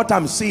from what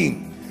I'm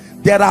seeing.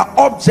 There are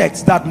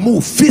objects that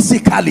move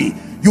physically.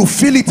 You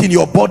feel it in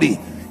your body.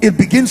 It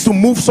begins to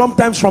move,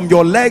 sometimes from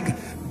your leg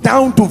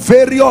down to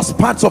various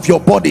parts of your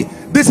body.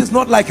 This is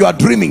not like you are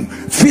dreaming.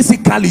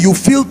 Physically you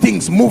feel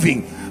things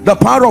moving. The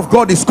power of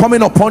God is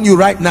coming upon you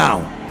right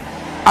now.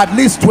 At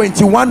least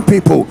 21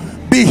 people.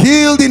 Be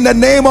healed in the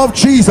name of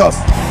Jesus.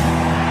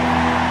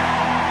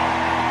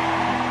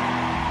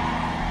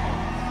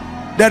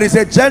 There is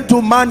a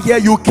gentleman here.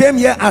 You came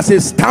here as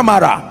a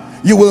stammerer.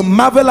 You will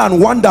marvel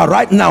and wonder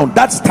right now.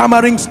 That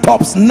stammering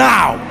stops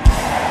now.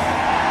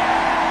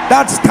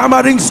 That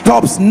stammering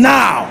stops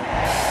now.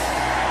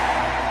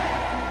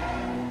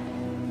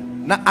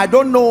 Now I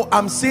don't know,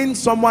 I'm seeing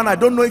someone, I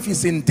don't know if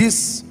it's in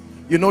this,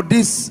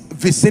 this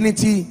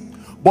vicinity,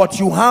 but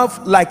you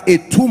have like a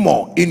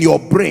tumor in your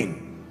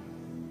brain.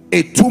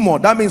 A tumor,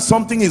 that means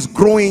something is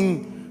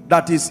growing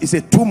that is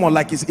a tumor,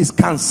 like it's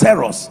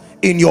cancerous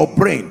in your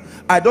brain.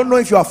 I don't know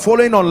if you are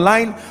following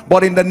online,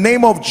 but in the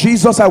name of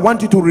Jesus, I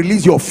want you to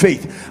release your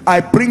faith. I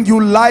bring you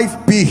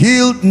life. Be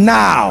healed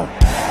now.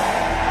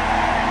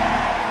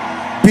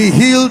 Be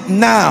healed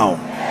now.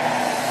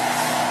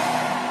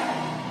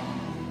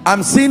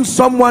 I'm seeing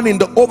someone in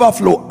the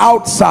overflow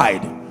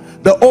outside.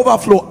 The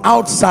overflow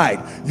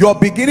outside, you're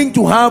beginning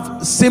to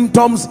have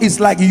symptoms. It's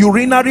like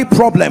urinary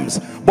problems,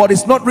 but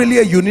it's not really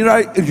a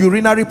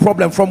urinary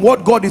problem. From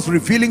what God is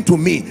revealing to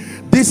me,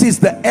 this is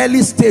the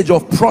early stage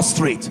of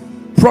prostate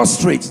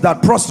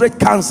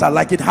cancer,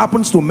 like it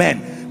happens to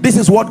men. This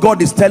is what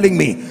God is telling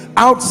me.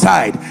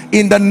 Outside,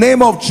 in the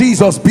name of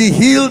Jesus, be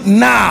healed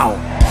now.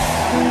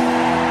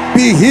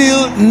 Be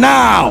healed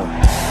now.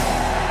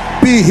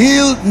 Be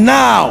healed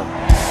now.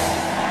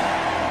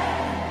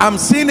 I'm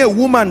seeing a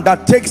woman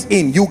that takes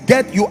in, you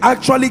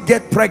actually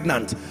get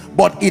pregnant,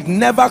 but it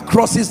never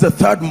crosses the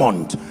 3rd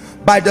month.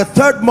 By the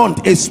 3rd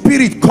month, a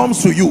spirit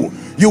comes to you.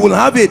 You will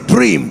have a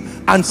dream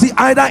and see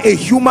either a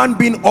human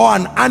being or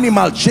an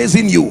animal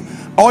chasing you,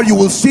 or you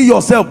will see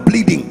yourself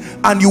bleeding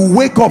and you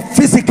wake up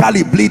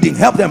physically bleeding.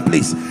 Help them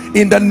please.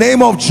 In the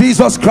name of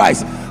Jesus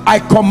Christ, I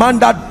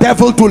command that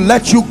devil to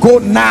let you go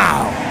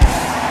now.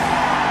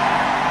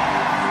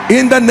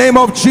 In the name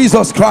of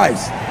Jesus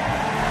Christ.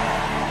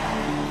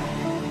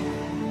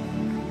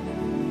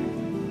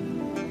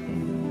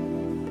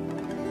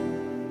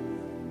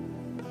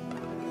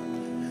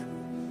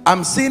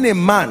 I'm seeing a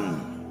man,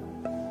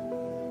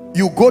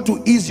 you go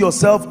to ease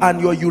yourself and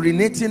you're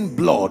urinating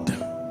blood.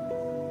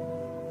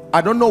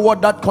 I don't know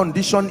what that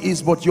condition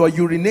is, but you're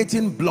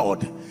urinating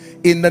blood.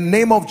 In the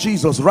name of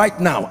Jesus, right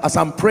now, as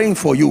I'm praying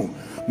for you,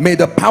 may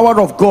the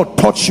power of God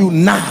touch you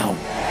now.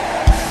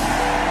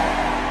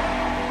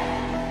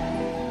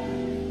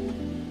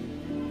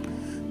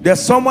 There's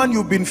someone,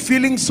 you've been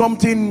feeling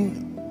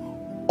something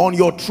on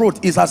your throat.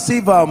 It's as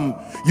if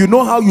you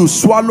know how you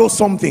swallow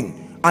something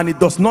and it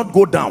does not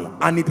go down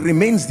and it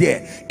remains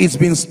there. It's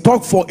been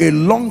stuck for a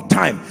long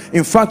time.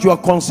 In fact, you are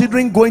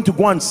considering going to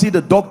go and see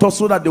the doctor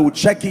so that they will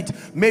check it.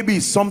 Maybe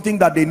it's something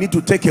that they need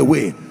to take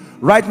away.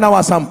 Right now,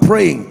 as I'm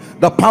praying,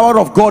 the power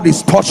of God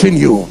is touching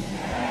you.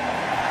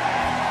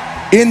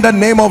 In the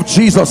name of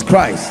Jesus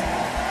Christ.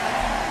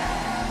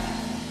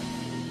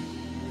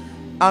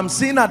 I'm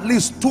seeing at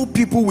least 2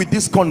 people with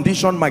this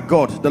condition. My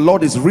God, the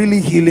Lord is really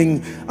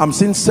healing. I'm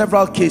seeing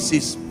several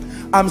cases.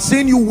 I'm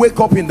seeing you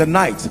wake up in the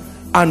night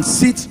and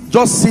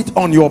just sit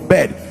on your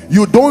bed.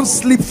 You don't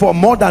sleep for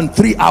more than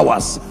 3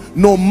 hours,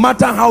 no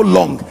matter how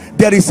long.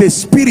 There is a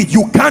spirit.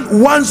 You can't,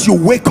 once you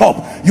wake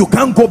up, you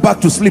can't go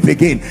back to sleep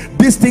again.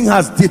 This thing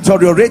has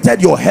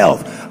deteriorated your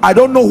health. I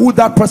don't know who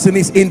that person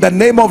is. In the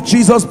name of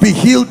Jesus, be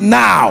healed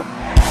now.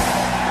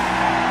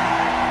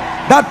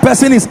 That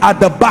person is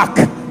at the back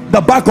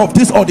of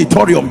this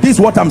auditorium. This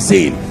is what I'm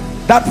saying,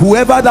 that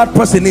whoever that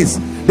person is,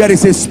 there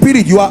is a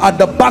spirit. You are at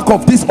the back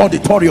of this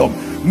auditorium.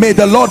 May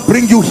the Lord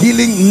bring you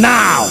healing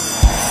now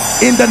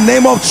in the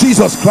name of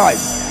Jesus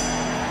Christ.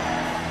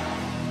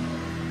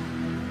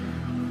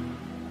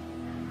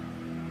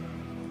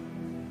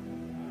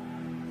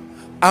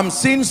 I'm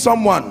seeing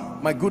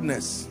someone, my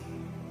goodness,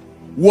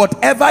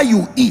 whatever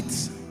you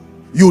eat,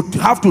 you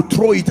have to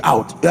throw it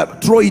out,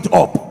 throw it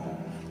up.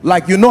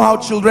 Like, you know how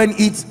children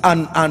eat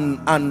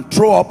and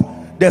throw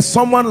up? There's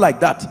someone like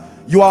that.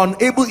 You are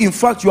unable, in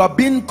fact, you are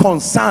being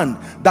concerned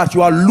that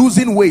you are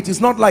losing weight.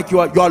 It's not like you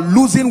are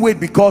losing weight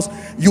because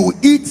you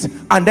eat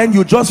and then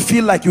you just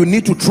feel like you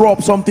need to throw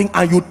up something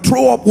and you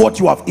throw up what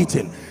you have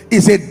eaten.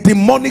 It's a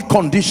demonic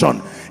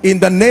condition. In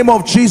the name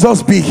of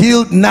Jesus, be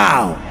healed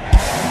now.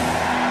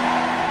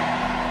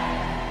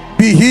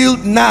 Be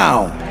healed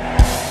now.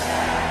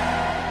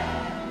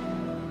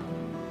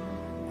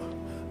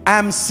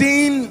 I'm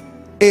seeing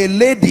a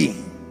lady.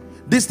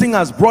 This thing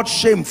has brought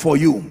shame for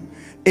you.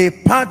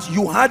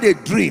 You had a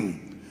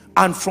dream,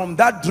 and from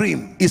that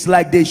dream, it's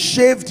like they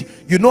shaved.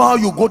 You know how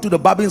you go to the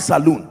barbing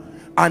salon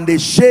and they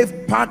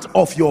shave part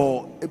of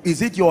your,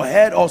 is it your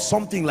head or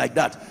something like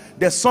that?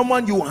 There's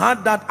someone, you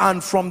had that,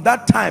 and from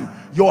that time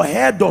your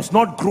hair does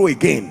not grow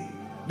again.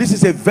 This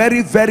is a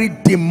very, very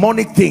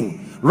demonic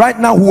thing. Right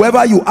now,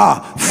 whoever you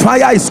are,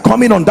 fire is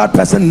coming on that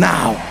person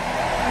now.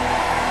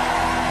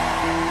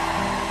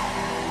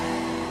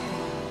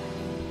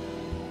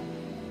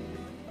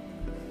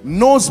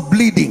 Nose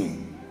bleeding.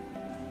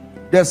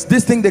 There's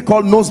this thing they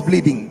call nose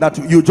bleeding, that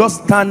you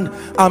just stand.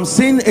 I'm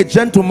seeing a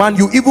gentleman,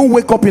 you even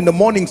wake up in the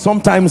morning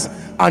sometimes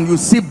and you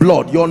see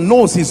blood. Your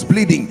nose is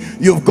bleeding.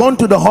 You've gone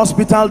to the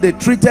hospital, they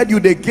treated you,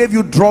 they gave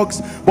you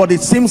drugs, but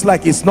it seems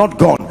like it's not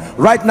gone.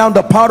 Right now,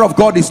 the power of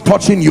God is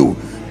touching you.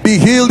 Be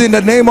healed in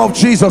the name of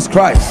Jesus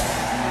Christ.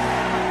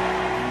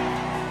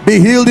 Be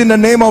healed in the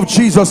name of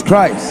Jesus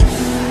Christ.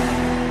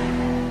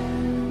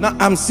 Now,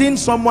 I'm seeing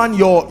someone,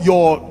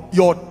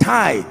 your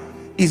thigh,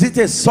 is it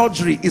a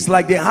surgery? It's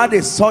like they had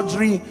a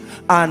surgery,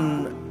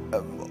 and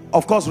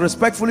of course,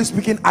 respectfully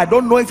speaking, I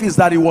don't know if it's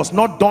that it was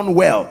not done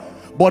well,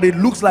 but it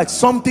looks like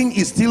something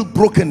is still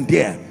broken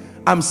there.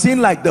 I'm seeing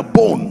like the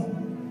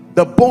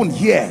bone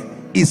here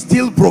is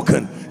still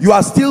broken. You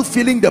are still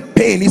feeling the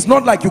pain. It's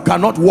not like you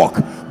cannot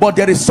walk, but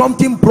there is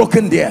something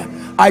broken there.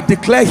 I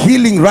declare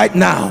healing right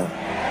now.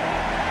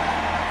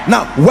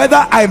 Now,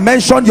 whether I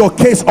mention your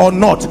case or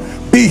not,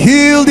 be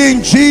healed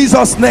in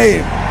Jesus'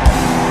 name.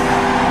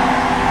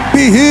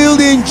 Be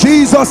healed in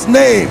Jesus'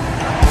 name.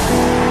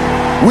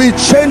 We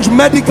change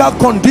medical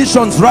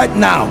conditions right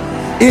now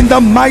in the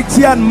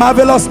mighty and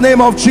marvelous name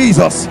of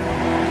Jesus.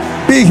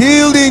 Be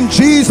healed in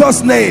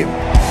Jesus' name.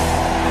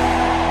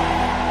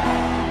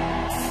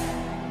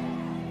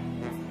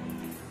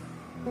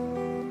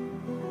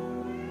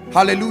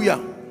 Hallelujah.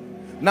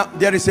 Now,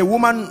 there is a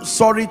woman,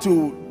 sorry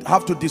to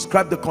have to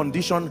describe the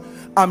condition.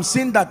 I'm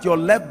seeing that your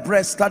left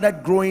breast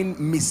started growing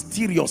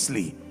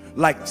mysteriously,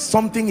 like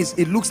something is,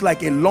 it looks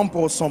like a lump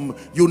or some,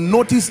 you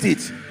noticed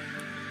it.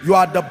 You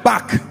are at the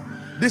back.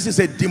 This is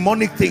a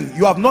demonic thing.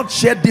 You have not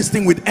shared this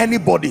thing with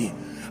anybody,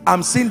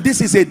 I'm seeing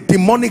this is a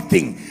demonic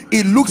thing.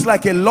 It looks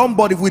like a lump,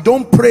 but if we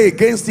don't pray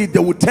against it, they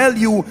will tell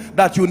you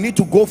that you need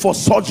to go for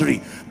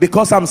surgery,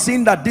 because I'm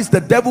seeing that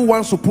the devil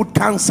wants to put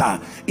cancer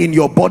in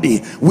your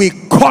body. We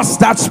curse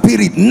that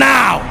spirit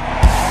now.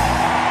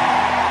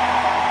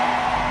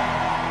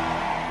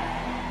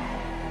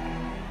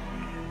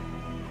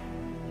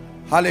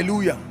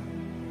 Hallelujah.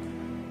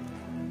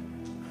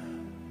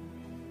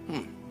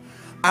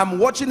 I'm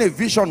watching a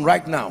vision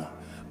right now,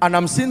 and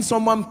I'm seeing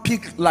someone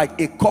pick like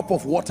a cup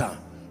of water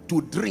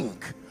to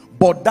drink,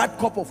 but that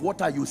cup of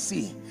water, you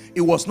see,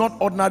 it was not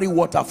ordinary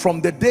water. From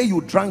the day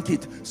you drank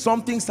it,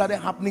 something started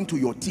happening to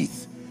your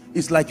teeth.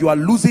 It's like you are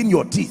losing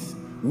your teeth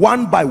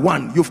one by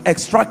one. You've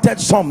extracted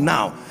some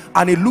now,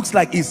 and it looks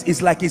like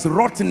it's like it's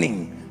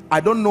rotting.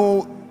 I don't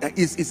know,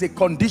 it's a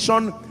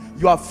condition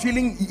you are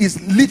feeling. Is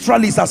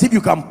literally, it's as if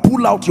you can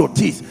pull out your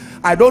teeth.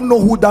 I don't know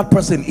who that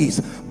person is.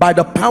 By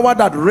the power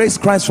that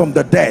raised Christ from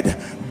the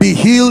dead, be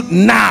healed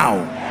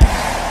now.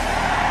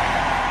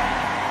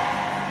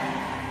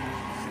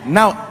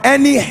 Now,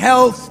 any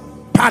health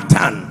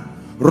pattern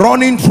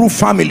running through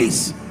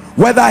families,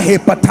 whether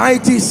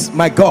hepatitis,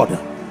 my God,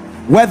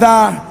 whether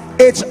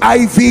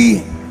HIV,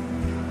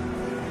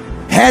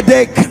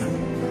 headache,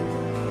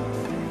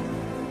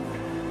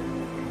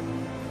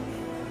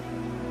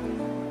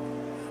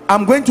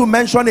 I'm going to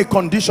mention a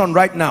condition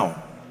right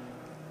now,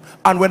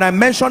 and when I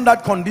mention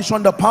that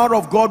condition, the power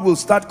of God will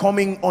start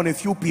coming on a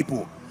few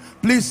people.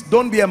 Please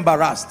don't be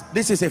embarrassed.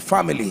 This is a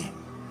family.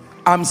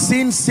 I'm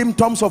seeing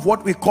symptoms of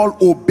what we call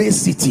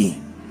obesity.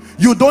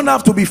 You don't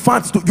have to be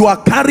fat. You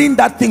are carrying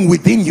that thing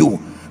within you.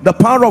 The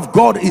power of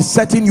God is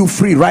setting you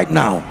free right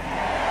now,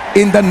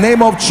 in the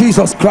name of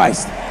Jesus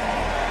Christ.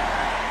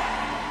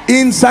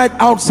 Inside,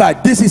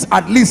 outside, this is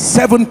at least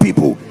 7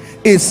 people.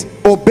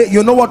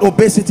 You know what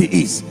obesity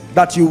is?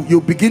 That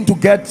you begin to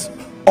get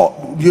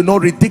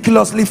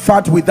ridiculously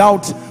fat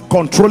without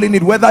controlling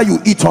it, whether you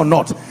eat or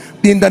not.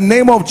 In the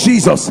name of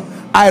Jesus,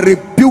 I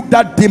rebuke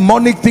that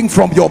demonic thing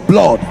from your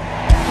blood.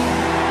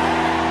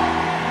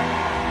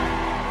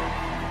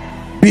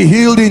 Be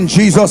healed in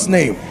Jesus'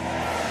 name.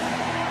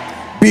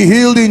 Be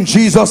healed in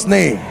Jesus'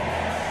 name.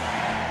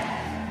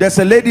 There's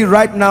a lady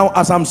right now,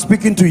 as I'm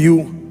speaking to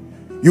you,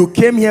 you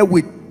came here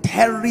with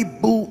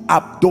terrible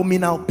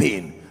abdominal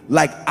pain.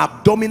 Like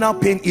abdominal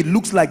pain, it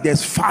looks like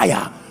there's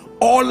fire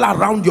all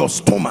around your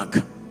stomach.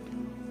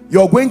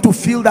 You're going to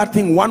feel that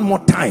thing one more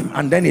time,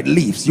 and then it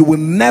leaves. You will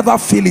never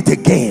feel it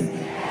again.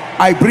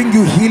 I bring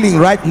you healing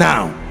right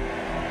now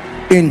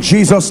in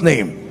Jesus'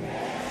 name.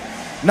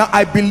 Now,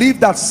 I believe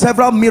that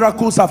several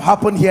miracles have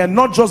happened here,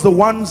 not just the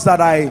ones that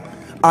I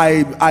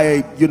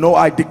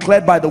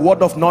declared by the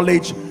word of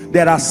knowledge.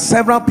 There are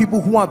several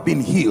people who have been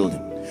healed.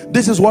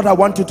 This is what I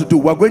want you to do.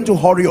 We're going to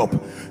hurry up.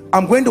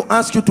 I'm going to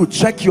ask you to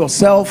check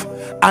yourself,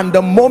 and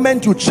the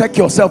moment you check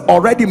yourself,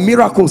 already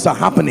miracles are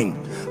happening.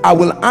 I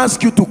will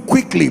ask you to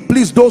quickly,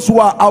 please, those who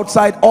are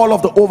outside, all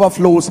of the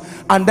overflows,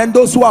 and then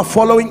those who are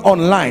following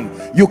online,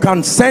 you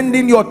can send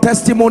in your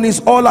testimonies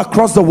all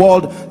across the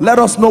world. Let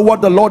us know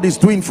what the Lord is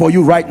doing for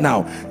you right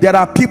now. There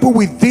are people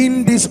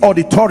within this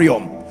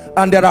auditorium,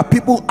 and there are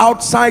people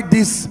outside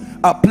this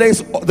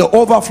place, the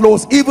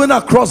overflows, even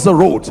across the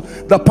road.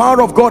 The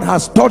power of God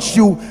has touched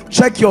you.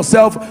 Check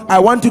yourself. I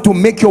want you to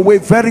make your way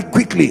very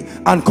quickly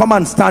and come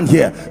and stand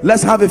here.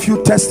 Let's have a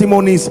few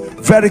testimonies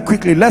very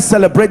quickly. Let's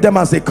celebrate them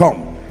as they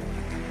come.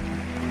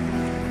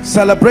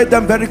 Celebrate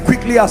them very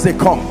quickly as they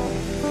come.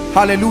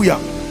 Hallelujah.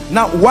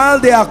 Now, while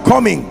they are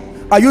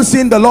coming, are you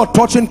seeing the Lord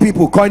touching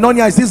people?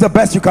 Koinonia, is this the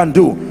best you can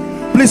do?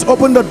 Please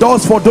open the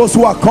doors for those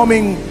who are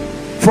coming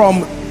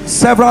from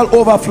several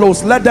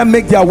overflows. Let them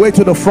make their way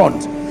to the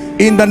front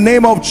in the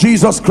name of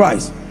Jesus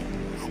Christ.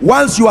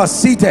 Whilst you are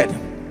seated,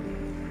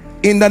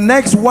 in the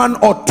next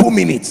 1 or 2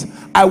 minutes,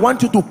 I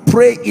want you to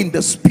pray in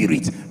the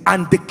spirit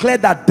and declare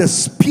that the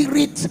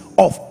spirit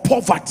of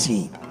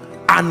poverty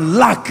and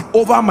lack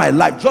over my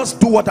life, just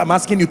do what I'm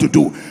asking you to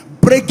do.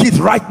 Break it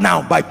right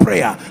now by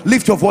prayer.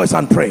 Lift your voice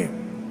and pray.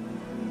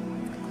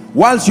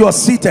 Whilst you are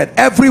seated,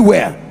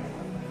 everywhere,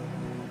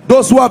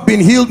 those who have been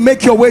healed,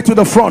 make your way to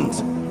the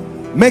front.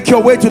 Make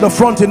your way to the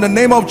front in the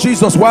name of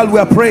Jesus while we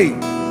are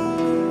praying.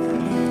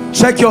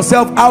 Check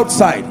yourself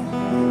outside.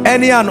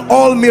 Any and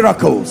all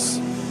miracles.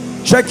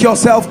 Check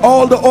yourself,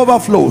 all the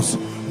overflows.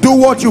 Do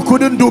what you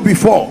couldn't do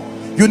before.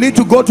 You need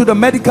to go to the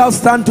medical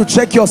stand to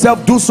check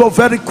yourself. Do so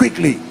very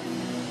quickly.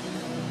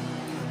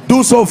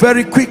 Do so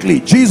very quickly.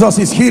 Jesus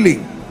is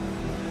healing.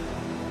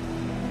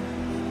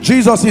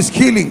 Jesus is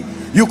healing.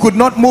 You could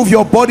not move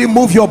your body.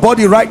 Move your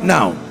body right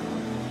now.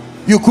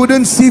 You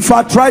couldn't see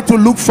far. Try to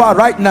look far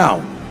right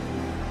now.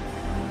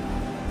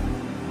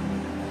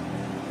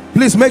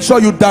 Please make sure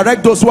you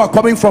direct those who are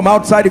coming from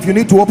outside. If you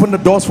need to open the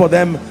doors for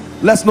them,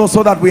 let's know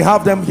so that we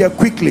have them here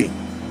quickly.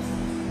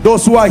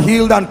 Those who are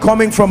healed and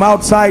coming from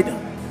outside,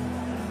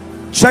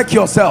 check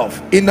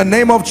yourself in the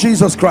name of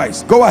Jesus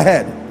Christ. Go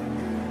ahead.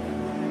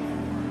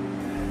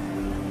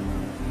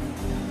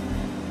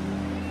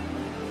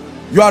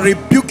 You are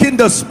rebuking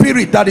the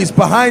spirit that is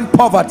behind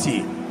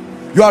poverty.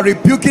 You are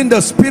rebuking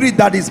the spirit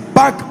that is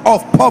back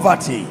of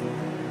poverty.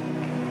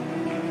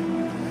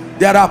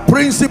 There are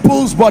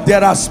principles, but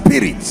there are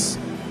spirits.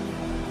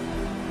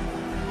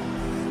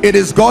 It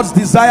is God's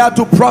desire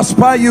to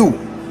prosper you.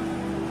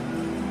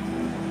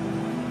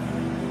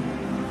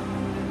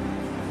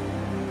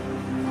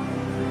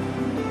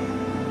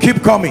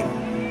 Keep coming.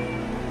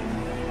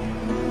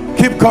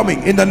 Keep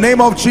coming in the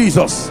name of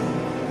Jesus.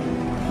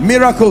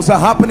 Miracles are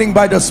happening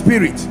by the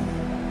Spirit.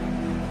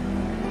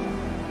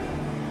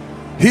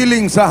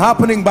 Healings are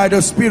happening by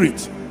the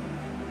Spirit.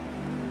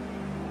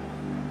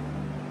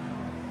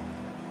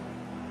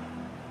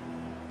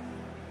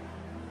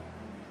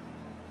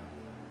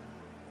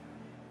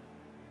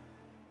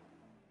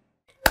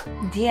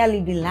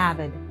 Dearly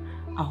beloved,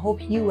 I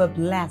hope you were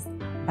blessed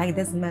by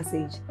this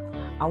message.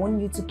 I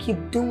want you to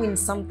keep doing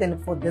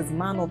something for this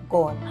man of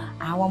God,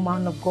 our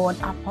man of God,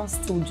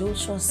 Apostle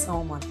Joshua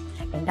Selman.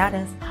 And that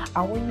is,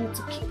 I want you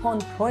to keep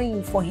on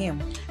praying for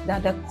him,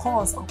 that the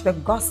cause of the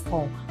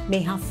gospel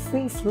may have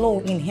free flow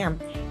in him,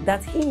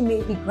 that he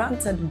may be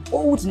granted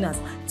boldness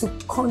to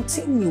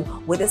continue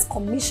with this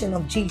commission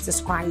of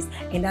Jesus Christ,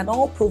 and that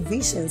all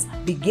provisions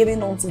be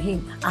given unto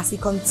him as he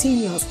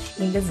continues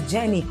in this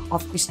journey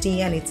of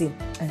Christianity.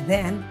 And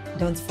then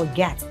don't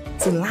forget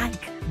to like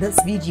this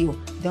video.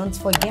 Don't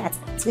forget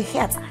to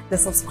hit the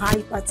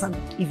subscribe button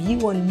if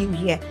you are new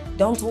here.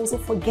 Don't also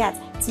forget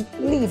to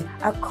leave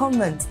a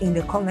comment in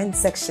the comment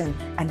section,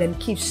 and then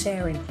keep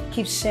sharing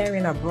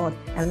abroad,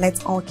 and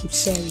let's all keep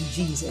sharing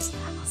Jesus.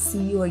 I'll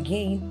see you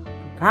again.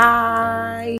 Bye.